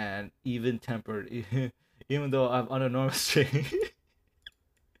and even tempered, even though I'm on enormous training.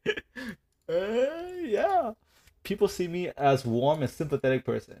 Yeah. People see me as warm and sympathetic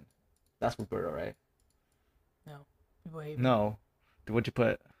person. That's Roberto, right? No, people hate me. No. What'd you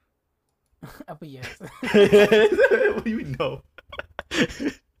put? I put yes. What do you mean no?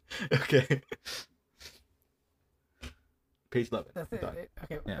 Okay. Page 11. That's I'm done. it.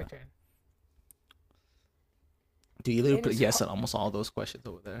 Okay, Yeah. my turn. Do you literally It put is yes on almost all those questions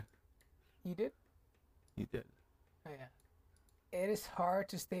over there? You did? You did. Oh yeah. It is hard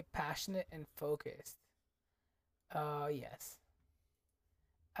to stay passionate and focused. Yes.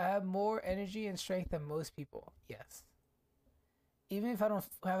 I have more energy and strength than most people. Yes. Even if I don't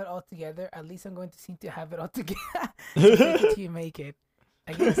have it all together, at least I'm going to seem to have it all together. So fake it till you make it.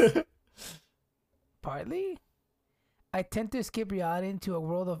 I guess partly. I tend to escape reality into a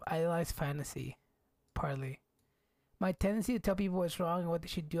world of idealized fantasy. Partly. My tendency to tell people what's wrong and what they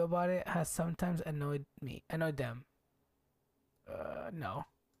should do about it has sometimes annoyed them. No.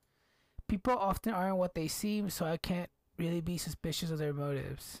 People often aren't what they seem, so I can't really be suspicious of their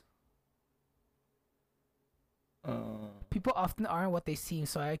motives. People often aren't what they seem,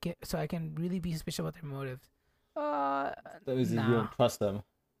 so I can really be suspicious about their motives. That means you Nah. don't trust them.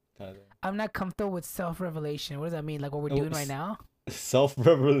 Kind of thing. I'm not comfortable with self-revelation. What does that mean? Like what we're doing right now?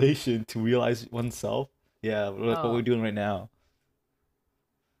 Self-revelation to realize oneself. Yeah, like what Oh. we're doing right now.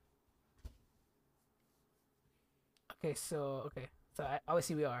 So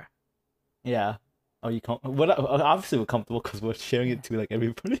obviously we are. Yeah. Are you what? Obviously, we're comfortable because we're sharing it to like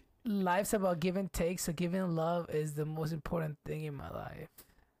everybody. Life's about give and take, so giving love is the most important thing in my life.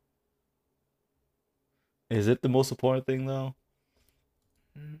 Is it the most important thing though?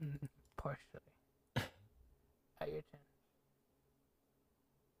 Partially. Your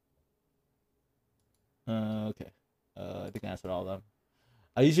turn. Okay. I think I answered all of them.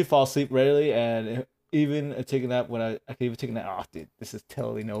 I usually fall asleep rarely, and even taking that when I can even take that. Oh, dude, this is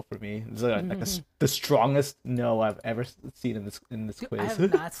totally no for me. This is like the strongest no I've ever seen in this Dude, quiz. I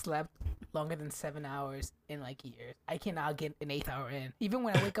have not slept longer than 7 hours in like years. I cannot get an 8th hour in. Even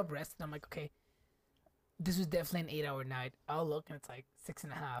when I wake up rested, I'm like, okay, this was definitely an 8-hour night. I'll look and it's like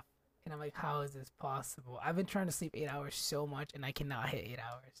 6.5, and I'm like, how is this possible? I've been trying to sleep 8 hours so much, and I cannot hit 8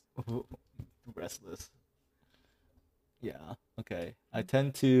 hours. Restless. Yeah. Okay. I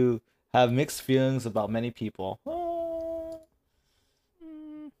tend to have mixed feelings about many people.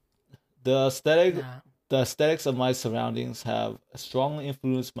 The aesthetic, Nah. the aesthetics of my surroundings have strongly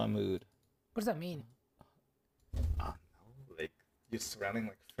influenced my mood. What does that mean? I don't know, like you're surrounding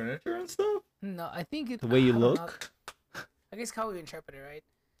like furniture and stuff. No, I think The way you I don't know. look. I guess how we interpret it, right?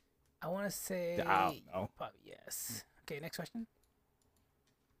 I want to say I don't know. probably yes. Okay, next question.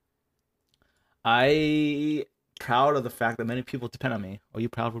 I proud of the fact that many people depend on me. Are you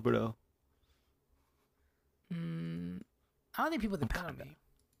proud, Roberto? I don't think people depend on me.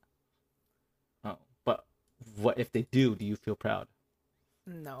 Oh, but what if they do? Do you feel proud?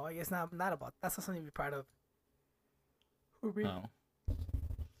 No, I guess not about. That's not something to be proud of. No.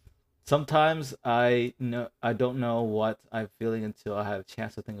 Sometimes I don't know what I'm feeling until I have a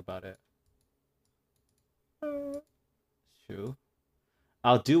chance to think about it. True.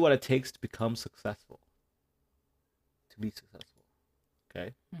 I'll do what it takes to become successful. To be successful.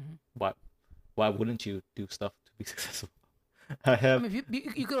 Okay. Why wouldn't you do stuff to be successful? I mean,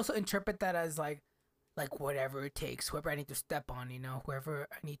 you could also interpret that as like whatever it takes, whoever I need to step on, whoever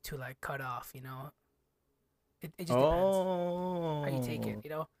I need to like cut off, It just depends how you take it,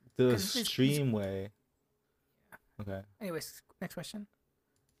 The 'Cause it's- extreme way. Okay. Anyways, next question.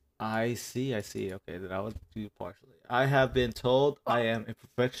 I see. Okay, then I would do partially. I have been told I am a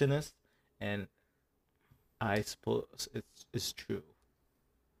perfectionist, and I suppose it's true.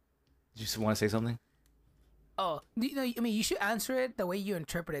 Do you want to say something? Oh, I mean, you should answer it the way you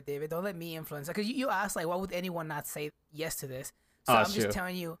interpret it, David. Don't let me influence it. Because you asked, like, why would anyone not say yes to this? So I'm just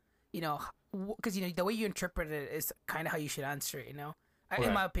telling you, because, the way you interpret it is kind of how you should answer it,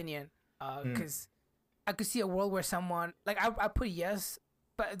 in my opinion. Because I could see a world where someone, like, I put yes,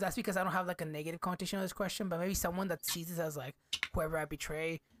 but that's because I don't have, like, a negative connotation on this question. But maybe someone that sees this as, like, whoever I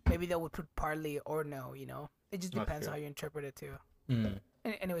betray, maybe they would put partly or no, It just depends how you interpret it, too.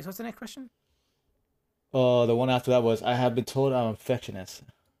 Anyways, what's the next question? The one after that was I have been told I'm a perfectionist,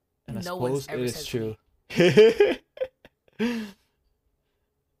 and I No one's suppose ever it said is to true.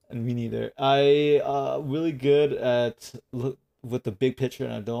 And me neither. I really good at look with the big picture,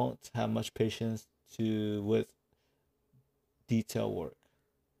 and I don't have much patience with detail work.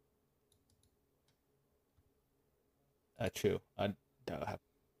 True. I don't have.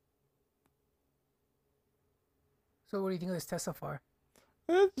 So what do you think of this test so far?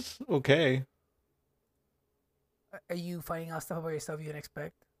 It's okay. Are you finding out stuff about yourself you didn't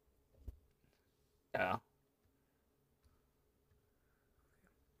expect? Yeah.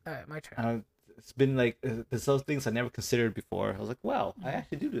 All right, my turn. It's been like there's those things I never considered before. I was like, wow, I Mhm.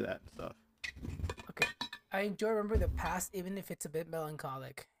 actually do that and stuff. Okay. I enjoy remember the past, even if it's a bit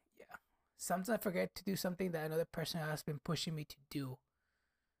melancholic. Yeah. Sometimes I forget to do something that another person has been pushing me to do.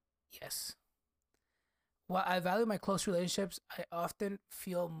 Yes. While I value my close relationships, I often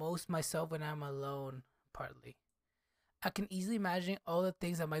feel most myself when I'm alone, partly. I can easily imagine all the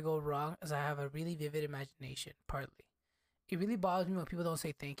things that might go wrong as I have a really vivid imagination, partly. It really bothers me when people don't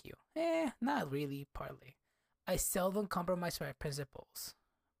say thank you. Not really, partly. I seldom compromise my principles,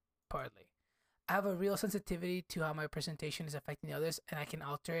 partly. I have a real sensitivity to how my presentation is affecting others, and I can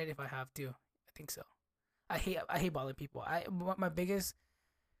alter it if I have to. I think so. I hate bothering people. My biggest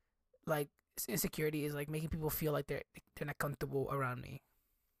like insecurity is like making people feel like they're not comfortable around me.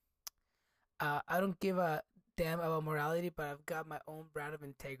 I don't give a damn about morality, but I've got my own brand of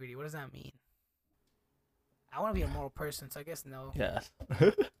integrity. What does that mean? I want to be a moral person, so I guess no. Yes.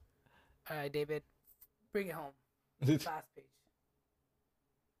 All right, David, bring it home. Last page.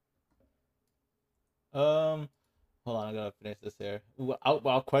 um, hold on, I gotta finish this here.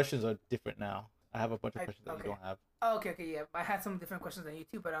 Our questions are different now. I have a bunch of questions that you Okay. don't have. Oh, okay, yeah. I had some different questions than you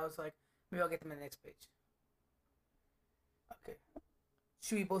too, but I was like, maybe I'll get them in the next page. Okay.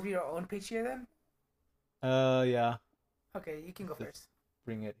 Should we both read our own page here then? Yeah. Okay, you can go Let's first.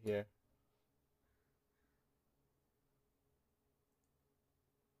 bring it here.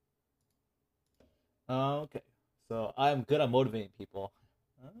 Okay. So I'm good at motivating people.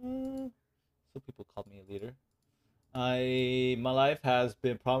 Some people call me a leader. My life has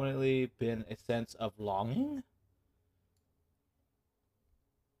been prominently been a sense of longing,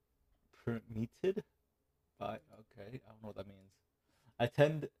 permitted by. Okay, I don't know what that means. I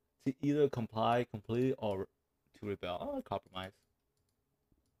tend to either comply completely or to rebel. Oh, compromise.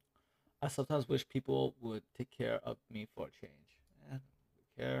 I sometimes wish people would take care of me for a change.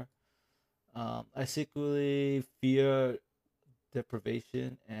 Care. I secretly fear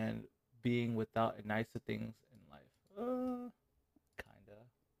deprivation and being without nicer things in life. Kinda.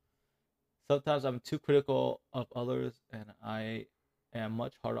 Sometimes I'm too critical of others, and I am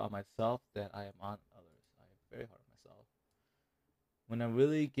much harder on myself than I am on others. I am very hard on myself. When I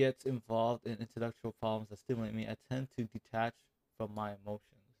really get involved in intellectual problems that stimulate me, I tend to detach from my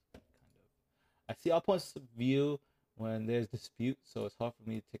emotions. Kind of. I see all points of view when there's dispute, so it's hard for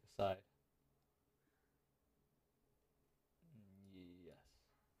me to take a side. Yes.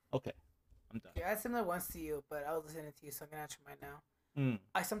 Okay, I'm done. Okay, I had similar ones to you, but I was listening to you, so I'm gonna answer mine now. Mm.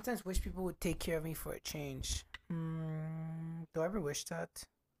 I sometimes wish people would take care of me for a change. Do I ever wish that?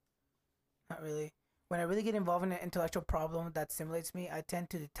 Not really. When I really get involved in an intellectual problem that stimulates me, I tend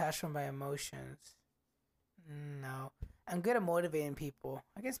to detach from my emotions. No. I'm good at motivating people.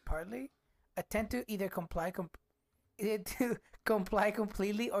 I guess partly. I tend to either either to comply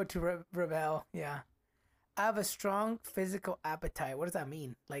completely or to rebel. Yeah. I have a strong physical appetite. What does that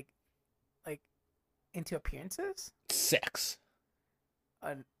mean? Like into appearances? Sex.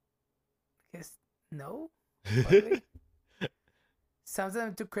 I guess no. Partly. Sometimes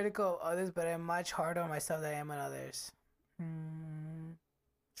I'm too critical of others, but I'm much harder on myself than I am on others.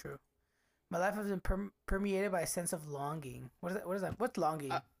 True. My life has been permeated by a sense of longing. What is that? What is that? What's longing?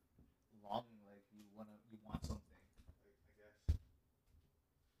 Longing, like you want something.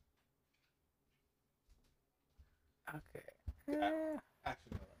 I guess. Okay.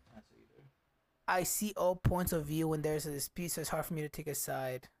 Actually, no, that's answer either. I see all points of view when there's a dispute, so it's hard for me to take a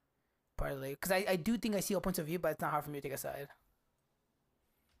side. Partly. Because I do think I see all points of view, but it's not hard for me to take a side.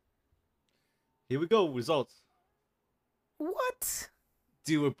 Here we go. Results. What?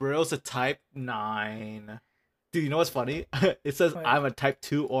 Dude, Roberto's a type 9. Dude, you know what's funny? It says What? I'm a type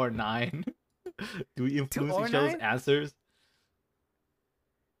 2 or 9. Do we 2 influence or each other's 9? answers?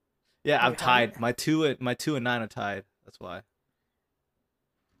 Yeah, I'm Wait, how many? tied. My two and 9 are tied. That's why.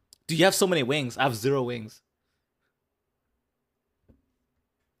 Do you have so many wings? I have 0 wings.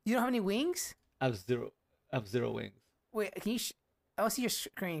 You don't have any wings? I have zero. I have 0 wings. Wait, can you? I don't see your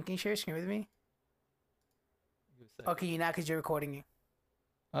screen. Can you share your screen with me? Give a Okay, you're not because you're recording it.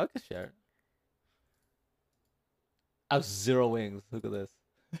 I can share it. I have 0 wings. Look at this.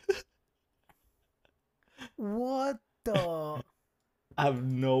 What the? I have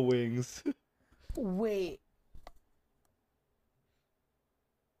no wings. Wait.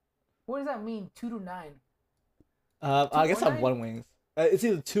 What does that mean? 2 to 9. I 2 guess or I have 9? 1 wings. It's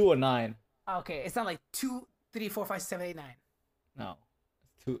either 2 or 9. Okay, it's not like 2, 3, 4, 5, 7, 8, 9. No,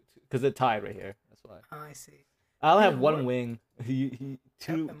 it's two because they're tied right here. That's why. Oh, I see. I only Wait, have 1 wing. He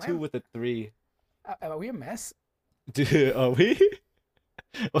two am two with a 3. are we a mess? Dude, are we?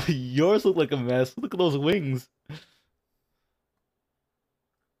 Oh, yours look like a mess. Look at those wings.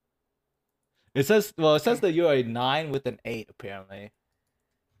 It says Okay. that you're a 9 with an 8, apparently.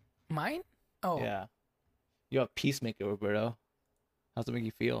 Mine? Oh, Yeah. You're a peacemaker, Roberto. How's it make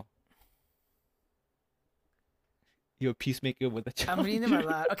you feel? You're a peacemaker with a I'm reading them challenger.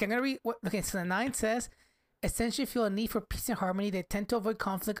 out loud. Okay, I'm gonna read what. Okay, so the nine says, essentially feel a need for peace and harmony. They tend to avoid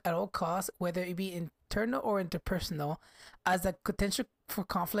conflict at all costs, whether it be internal or interpersonal, as the potential for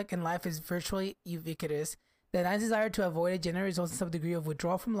conflict in life is virtually ubiquitous. The nine's desire to avoid it generally results in some degree of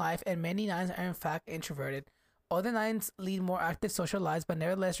withdrawal from life, and many nines are in fact introverted. Other nines lead more active social lives, but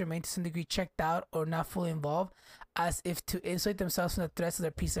nevertheless remain to some degree checked out or not fully involved, as if to insulate themselves from the threats of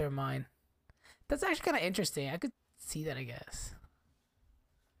their peace of their mind. That's actually kind of interesting. I could see that, I guess.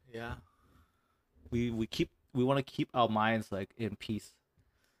 Yeah. We want to keep our minds like in peace,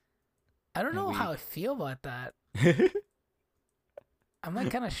 I don't and know we. how I feel about that. I'm like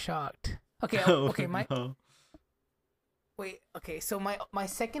kind of shocked. Okay, Oh okay, my no. wait. Okay, so my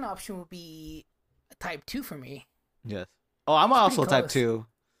second option would be type two for me. Yes. Oh, I'm It's pretty also type close. 2.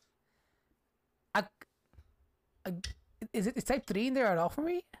 I, I is type three in there at all for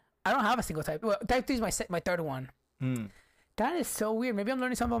me? I don't have a single type. Well, type three is my third one. Hmm. That is so weird. Maybe I'm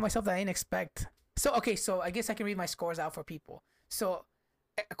learning something about myself that I didn't expect. So okay, so I guess I can read my scores out for people. So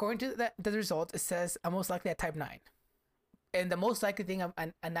according to the result, it says I'm most likely at type nine, and the most likely thing I'm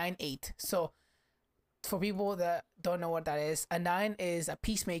a 9-8. So for people that don't know what that is, a nine is a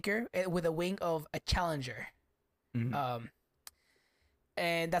peacemaker with a wing of a challenger. Mhm. Um,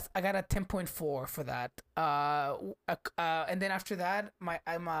 and that's I got a 10.4 for that. And then after that,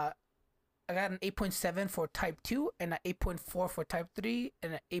 I got an 8.7 for type two, and an 8.4 for type three,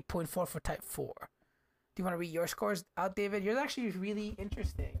 and an 8.4 for type four. Do you want to read your scores out, David? Yours actually really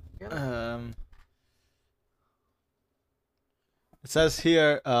interesting. You're like, Um. It says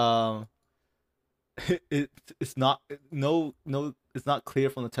here. It's not no. It's not clear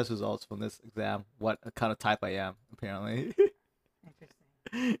from the test results from this exam what kind of type I am. Apparently,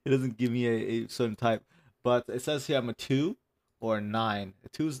 interesting. it doesn't give me a certain type, but it says here I'm a 2 or a 9. A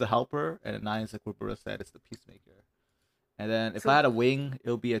 2 is the helper, and a 9 is like Roberta said, it's the peacemaker. And then if I So had a wing, it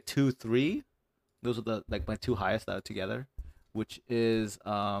would be a 2-3. Those are the like my two highest that are together, which is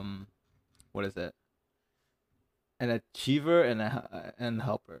what is it? An achiever and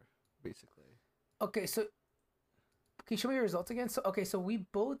helper, basically. okay, so can you show me your results again? So okay, so we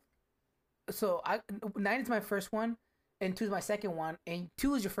both. So I nine is my first one, and two is my second one, and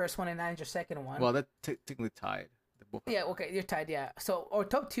two is your first one, and nine is your second one. Well, that technically tied. The both are Yeah, okay, you're tied. Yeah. So or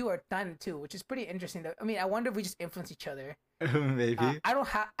top two are 9 and 2, which is pretty interesting. Though. I mean, I wonder if we just influence each other. tied. Maybe I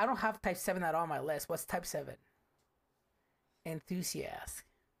don't have type seven at all on my list. What's type seven? Enthusiast.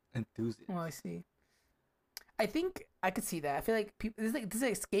 Oh, I enthusiast. see. I think I could see that. I feel like people. This is like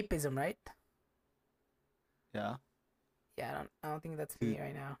escapism, right? Yeah. Yeah, I don't think that's To me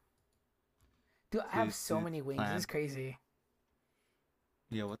right now. Dude, I to have so to many wings. This plan. is crazy.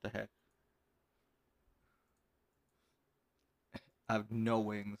 Yeah. What the heck? I have no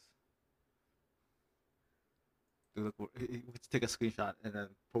wings. Dude, look, let's take a screenshot and then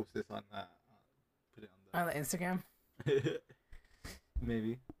post this on. Put it On the Instagram, on the.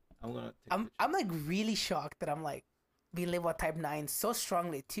 Maybe. I'm gonna take a picture. I'm like really shocked that I'm like being labeled type nine so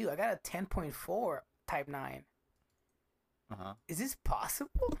strongly too. I got a 10.4 type nine. Uh huh. Is this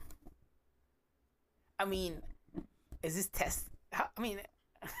possible? I mean, is this test? I mean,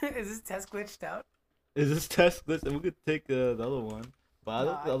 is this test glitched out? Is this test list? And we could take the other one, but I No,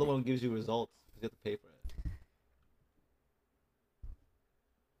 don't think the other one gives you results. You have to pay for it.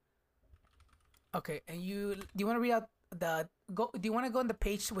 okay. And do you want to read out the go? Do you want to go on the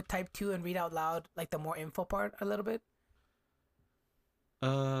page with type two and read out loud like the more info part a little bit?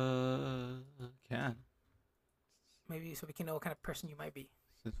 Can Maybe so we can know what kind of person you might be.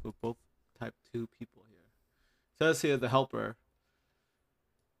 since we're both type 2 people here. Says here the helper.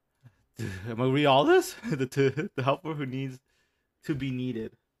 Am I gonna read all this? The helper who needs to be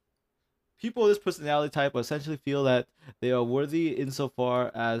needed. People of this personality type essentially feel that they are worthy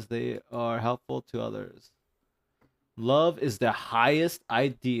insofar as they are helpful to others. Love is their highest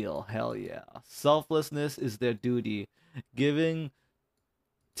ideal. Hell yeah. Selflessness is their duty. Giving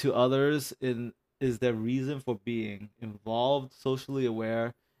to others in is their reason for being. Involved, socially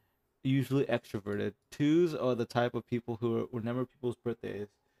aware, usually extroverted. Twos are the type of people who remember people's birthdays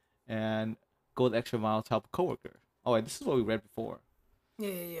and go the extra mile to help a coworker. Oh, wait, this is what we read before. Yeah,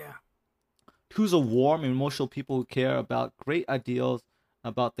 yeah, yeah. Twos are warm, emotional people who care about great ideals,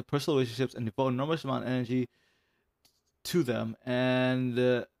 about their personal relationships, and devote an enormous amount of energy to them.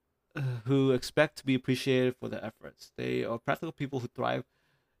 And who expect to be appreciated for their efforts. They are practical people who thrive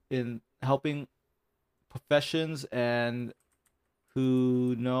in helping professions and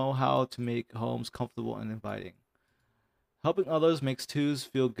who know how to make homes comfortable and inviting. Helping others makes twos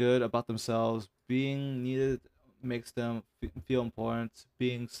feel good about themselves. Being needed makes them feel important.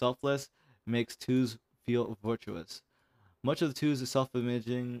 Being selfless makes twos feel virtuous. Much of the twos'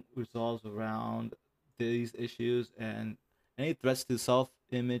 self-imaging revolves around these issues, and any threats to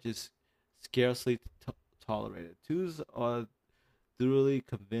self-image is scarcely tolerated. Twos are thoroughly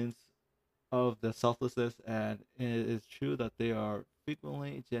convinced of the selflessness, and it is true that they are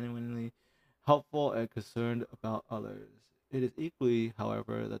frequently genuinely helpful and concerned about others. It is equally,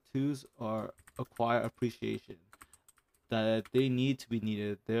 however, that twos are acquire appreciation, that they need to be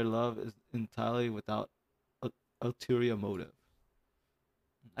needed. Their love is entirely without ulterior motive.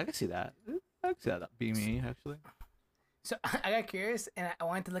 I can see that. I can see that being me, actually. So I got curious, and I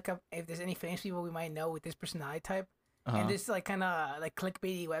wanted to look up if there's any famous people we might know with this personality type. And Uh-huh. this like kind of like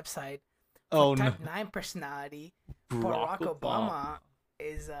clickbaity website for Oh no, Type 9 personality. Barack Barack Obama. Obama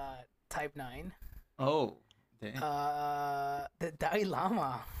is Type 9. Oh, damn. The Dalai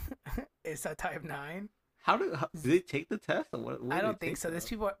Lama is a Type 9. Do they take the test or what? What I do don't they think take so.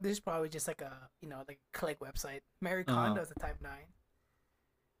 though? This is probably just like a like a click website. Mary Uh, Kondo is a Type 9.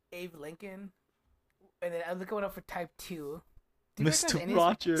 Abe Lincoln, and then I look one up for Type 2. Do you recognize Mr. any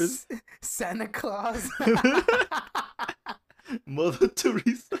Rogers, Santa Claus? Mother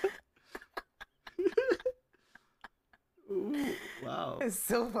Teresa. Ooh, wow. It's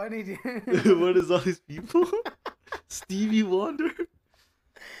so funny, dude. What is all these people? Stevie Wonder.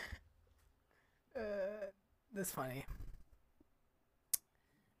 That's funny.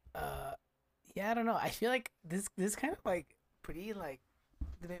 Uh, yeah, I don't know. I feel like this kind of like pretty like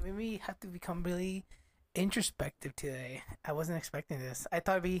made me have to become really introspective today. I wasn't expecting this. I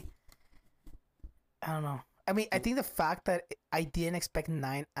thought it'd be I don't know. I mean, I think the fact that I didn't expect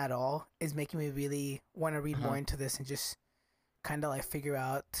 9 at all is making me really want to read more Uh-huh. into this and just kind of like figure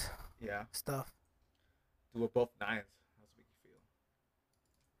out Yeah, stuff. we're both nines. How's it make you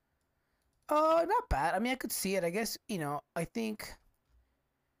feel? Not bad. I mean, I could see it. I guess, I think,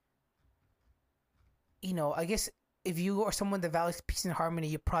 I guess if you are someone that values peace and harmony,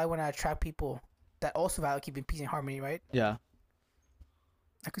 you probably want to attract people that also value keeping peace and harmony, right? Yeah,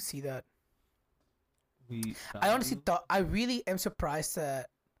 I could see that. we. I honestly thought, I really am surprised that,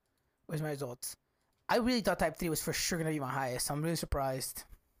 where's my results? I really thought Type 3 was for sure going to be my highest. So I'm really surprised.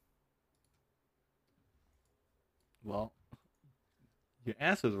 Well, your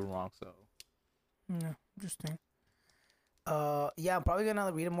answers were wrong, so. Yeah, interesting. Yeah, I'm probably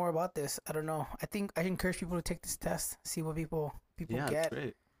gonna read more about this. I don't know. I think I encourage people to take this test, see what people Yeah, get. that's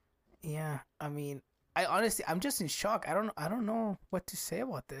great. Yeah, I mean, I'm just in shock. I don't know what to say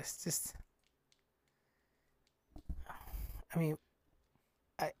about this. Just, I mean,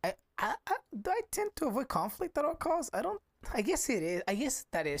 do I tend to avoid conflict at all costs? I don't. I guess it is. I guess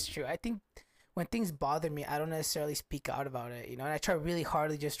that is true. I think when things bother me, I don't necessarily speak out about it. And I try really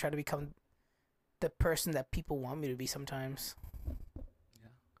hard to just try to become the person that people want me to be sometimes.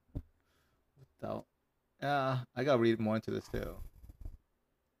 Yeah. Without. I gotta read more into this too.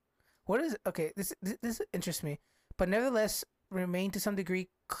 What is okay? This interests me, but nevertheless remain to some degree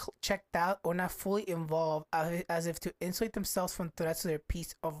checked out or not fully involved, as if to insulate themselves from threats to their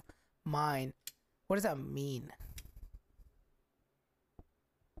peace of mind. What does that mean?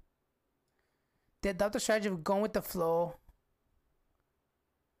 They adopt a strategy of going with the flow.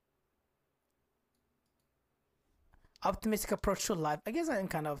 Optimistic approach to life. I guess I am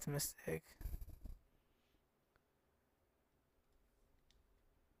kind of optimistic.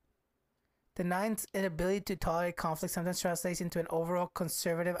 The nine's inability to tolerate conflict sometimes translates into an overall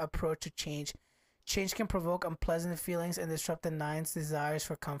conservative approach to change. Change can provoke unpleasant feelings and disrupt the nine's desires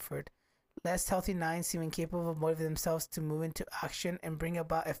for comfort. Less healthy nines seem incapable of motivating themselves to move into action and bring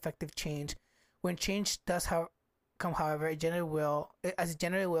about effective change. When change does come, however, it generally will,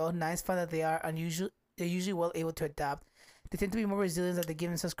 nines find that they're usually well able to adapt. They tend to be more resilient than they give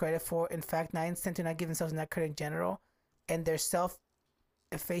themselves credit for. In fact, nines tend to not give themselves enough credit in general, and their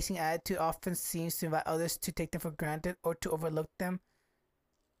self-effacing attitude often seems to invite others to take them for granted or to overlook them,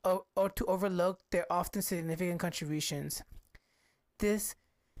 or to overlook their often significant contributions. This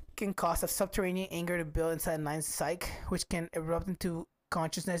can cause a subterranean anger to build inside a nine's psyche, which can erupt into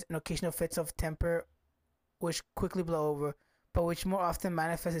consciousness and occasional fits of temper, which quickly blow over, but which more often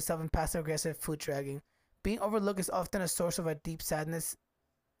manifests itself in passive-aggressive food dragging. Being overlooked is often a source of a deep sadness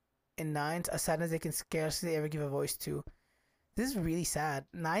in nines, a sadness they can scarcely ever give a voice to. This is really sad.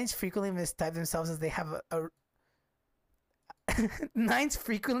 Nines frequently mistype themselves as they have Nines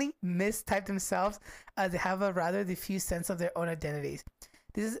frequently mistype themselves as they have a rather diffuse sense of their own identities.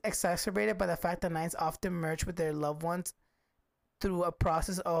 This is exacerbated by the fact that nines often merge with their loved ones through a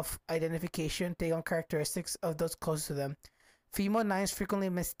process of identification, take on characteristics of those closest to them. Female nines frequently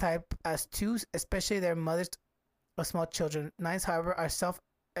mistype as twos, especially their mothers of small children. Nines, however, are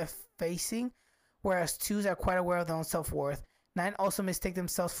self-effacing, whereas twos are quite aware of their own self-worth. Nine also mistake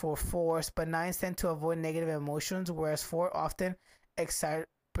themselves for fours, but nines tend to avoid negative emotions, whereas four often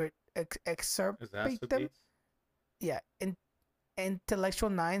exacerbate them. Yeah, intellectual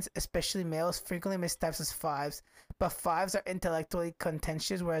nines, especially males, frequently mistypes as fives, but fives are intellectually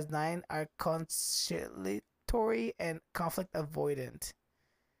contentious, whereas nine are conciliatory and conflict avoidant.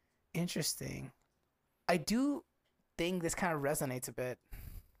 Interesting. I do think this kind of resonates a bit.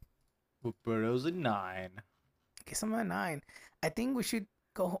 Roberto's a 9. Guess I'm a 9. I think we should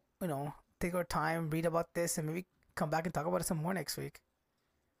go, take our time, read about this, and maybe come back and talk about it some more next week.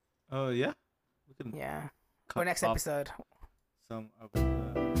 Oh, yeah? We can Yeah. Or next episode. some of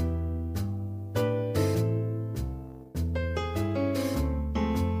the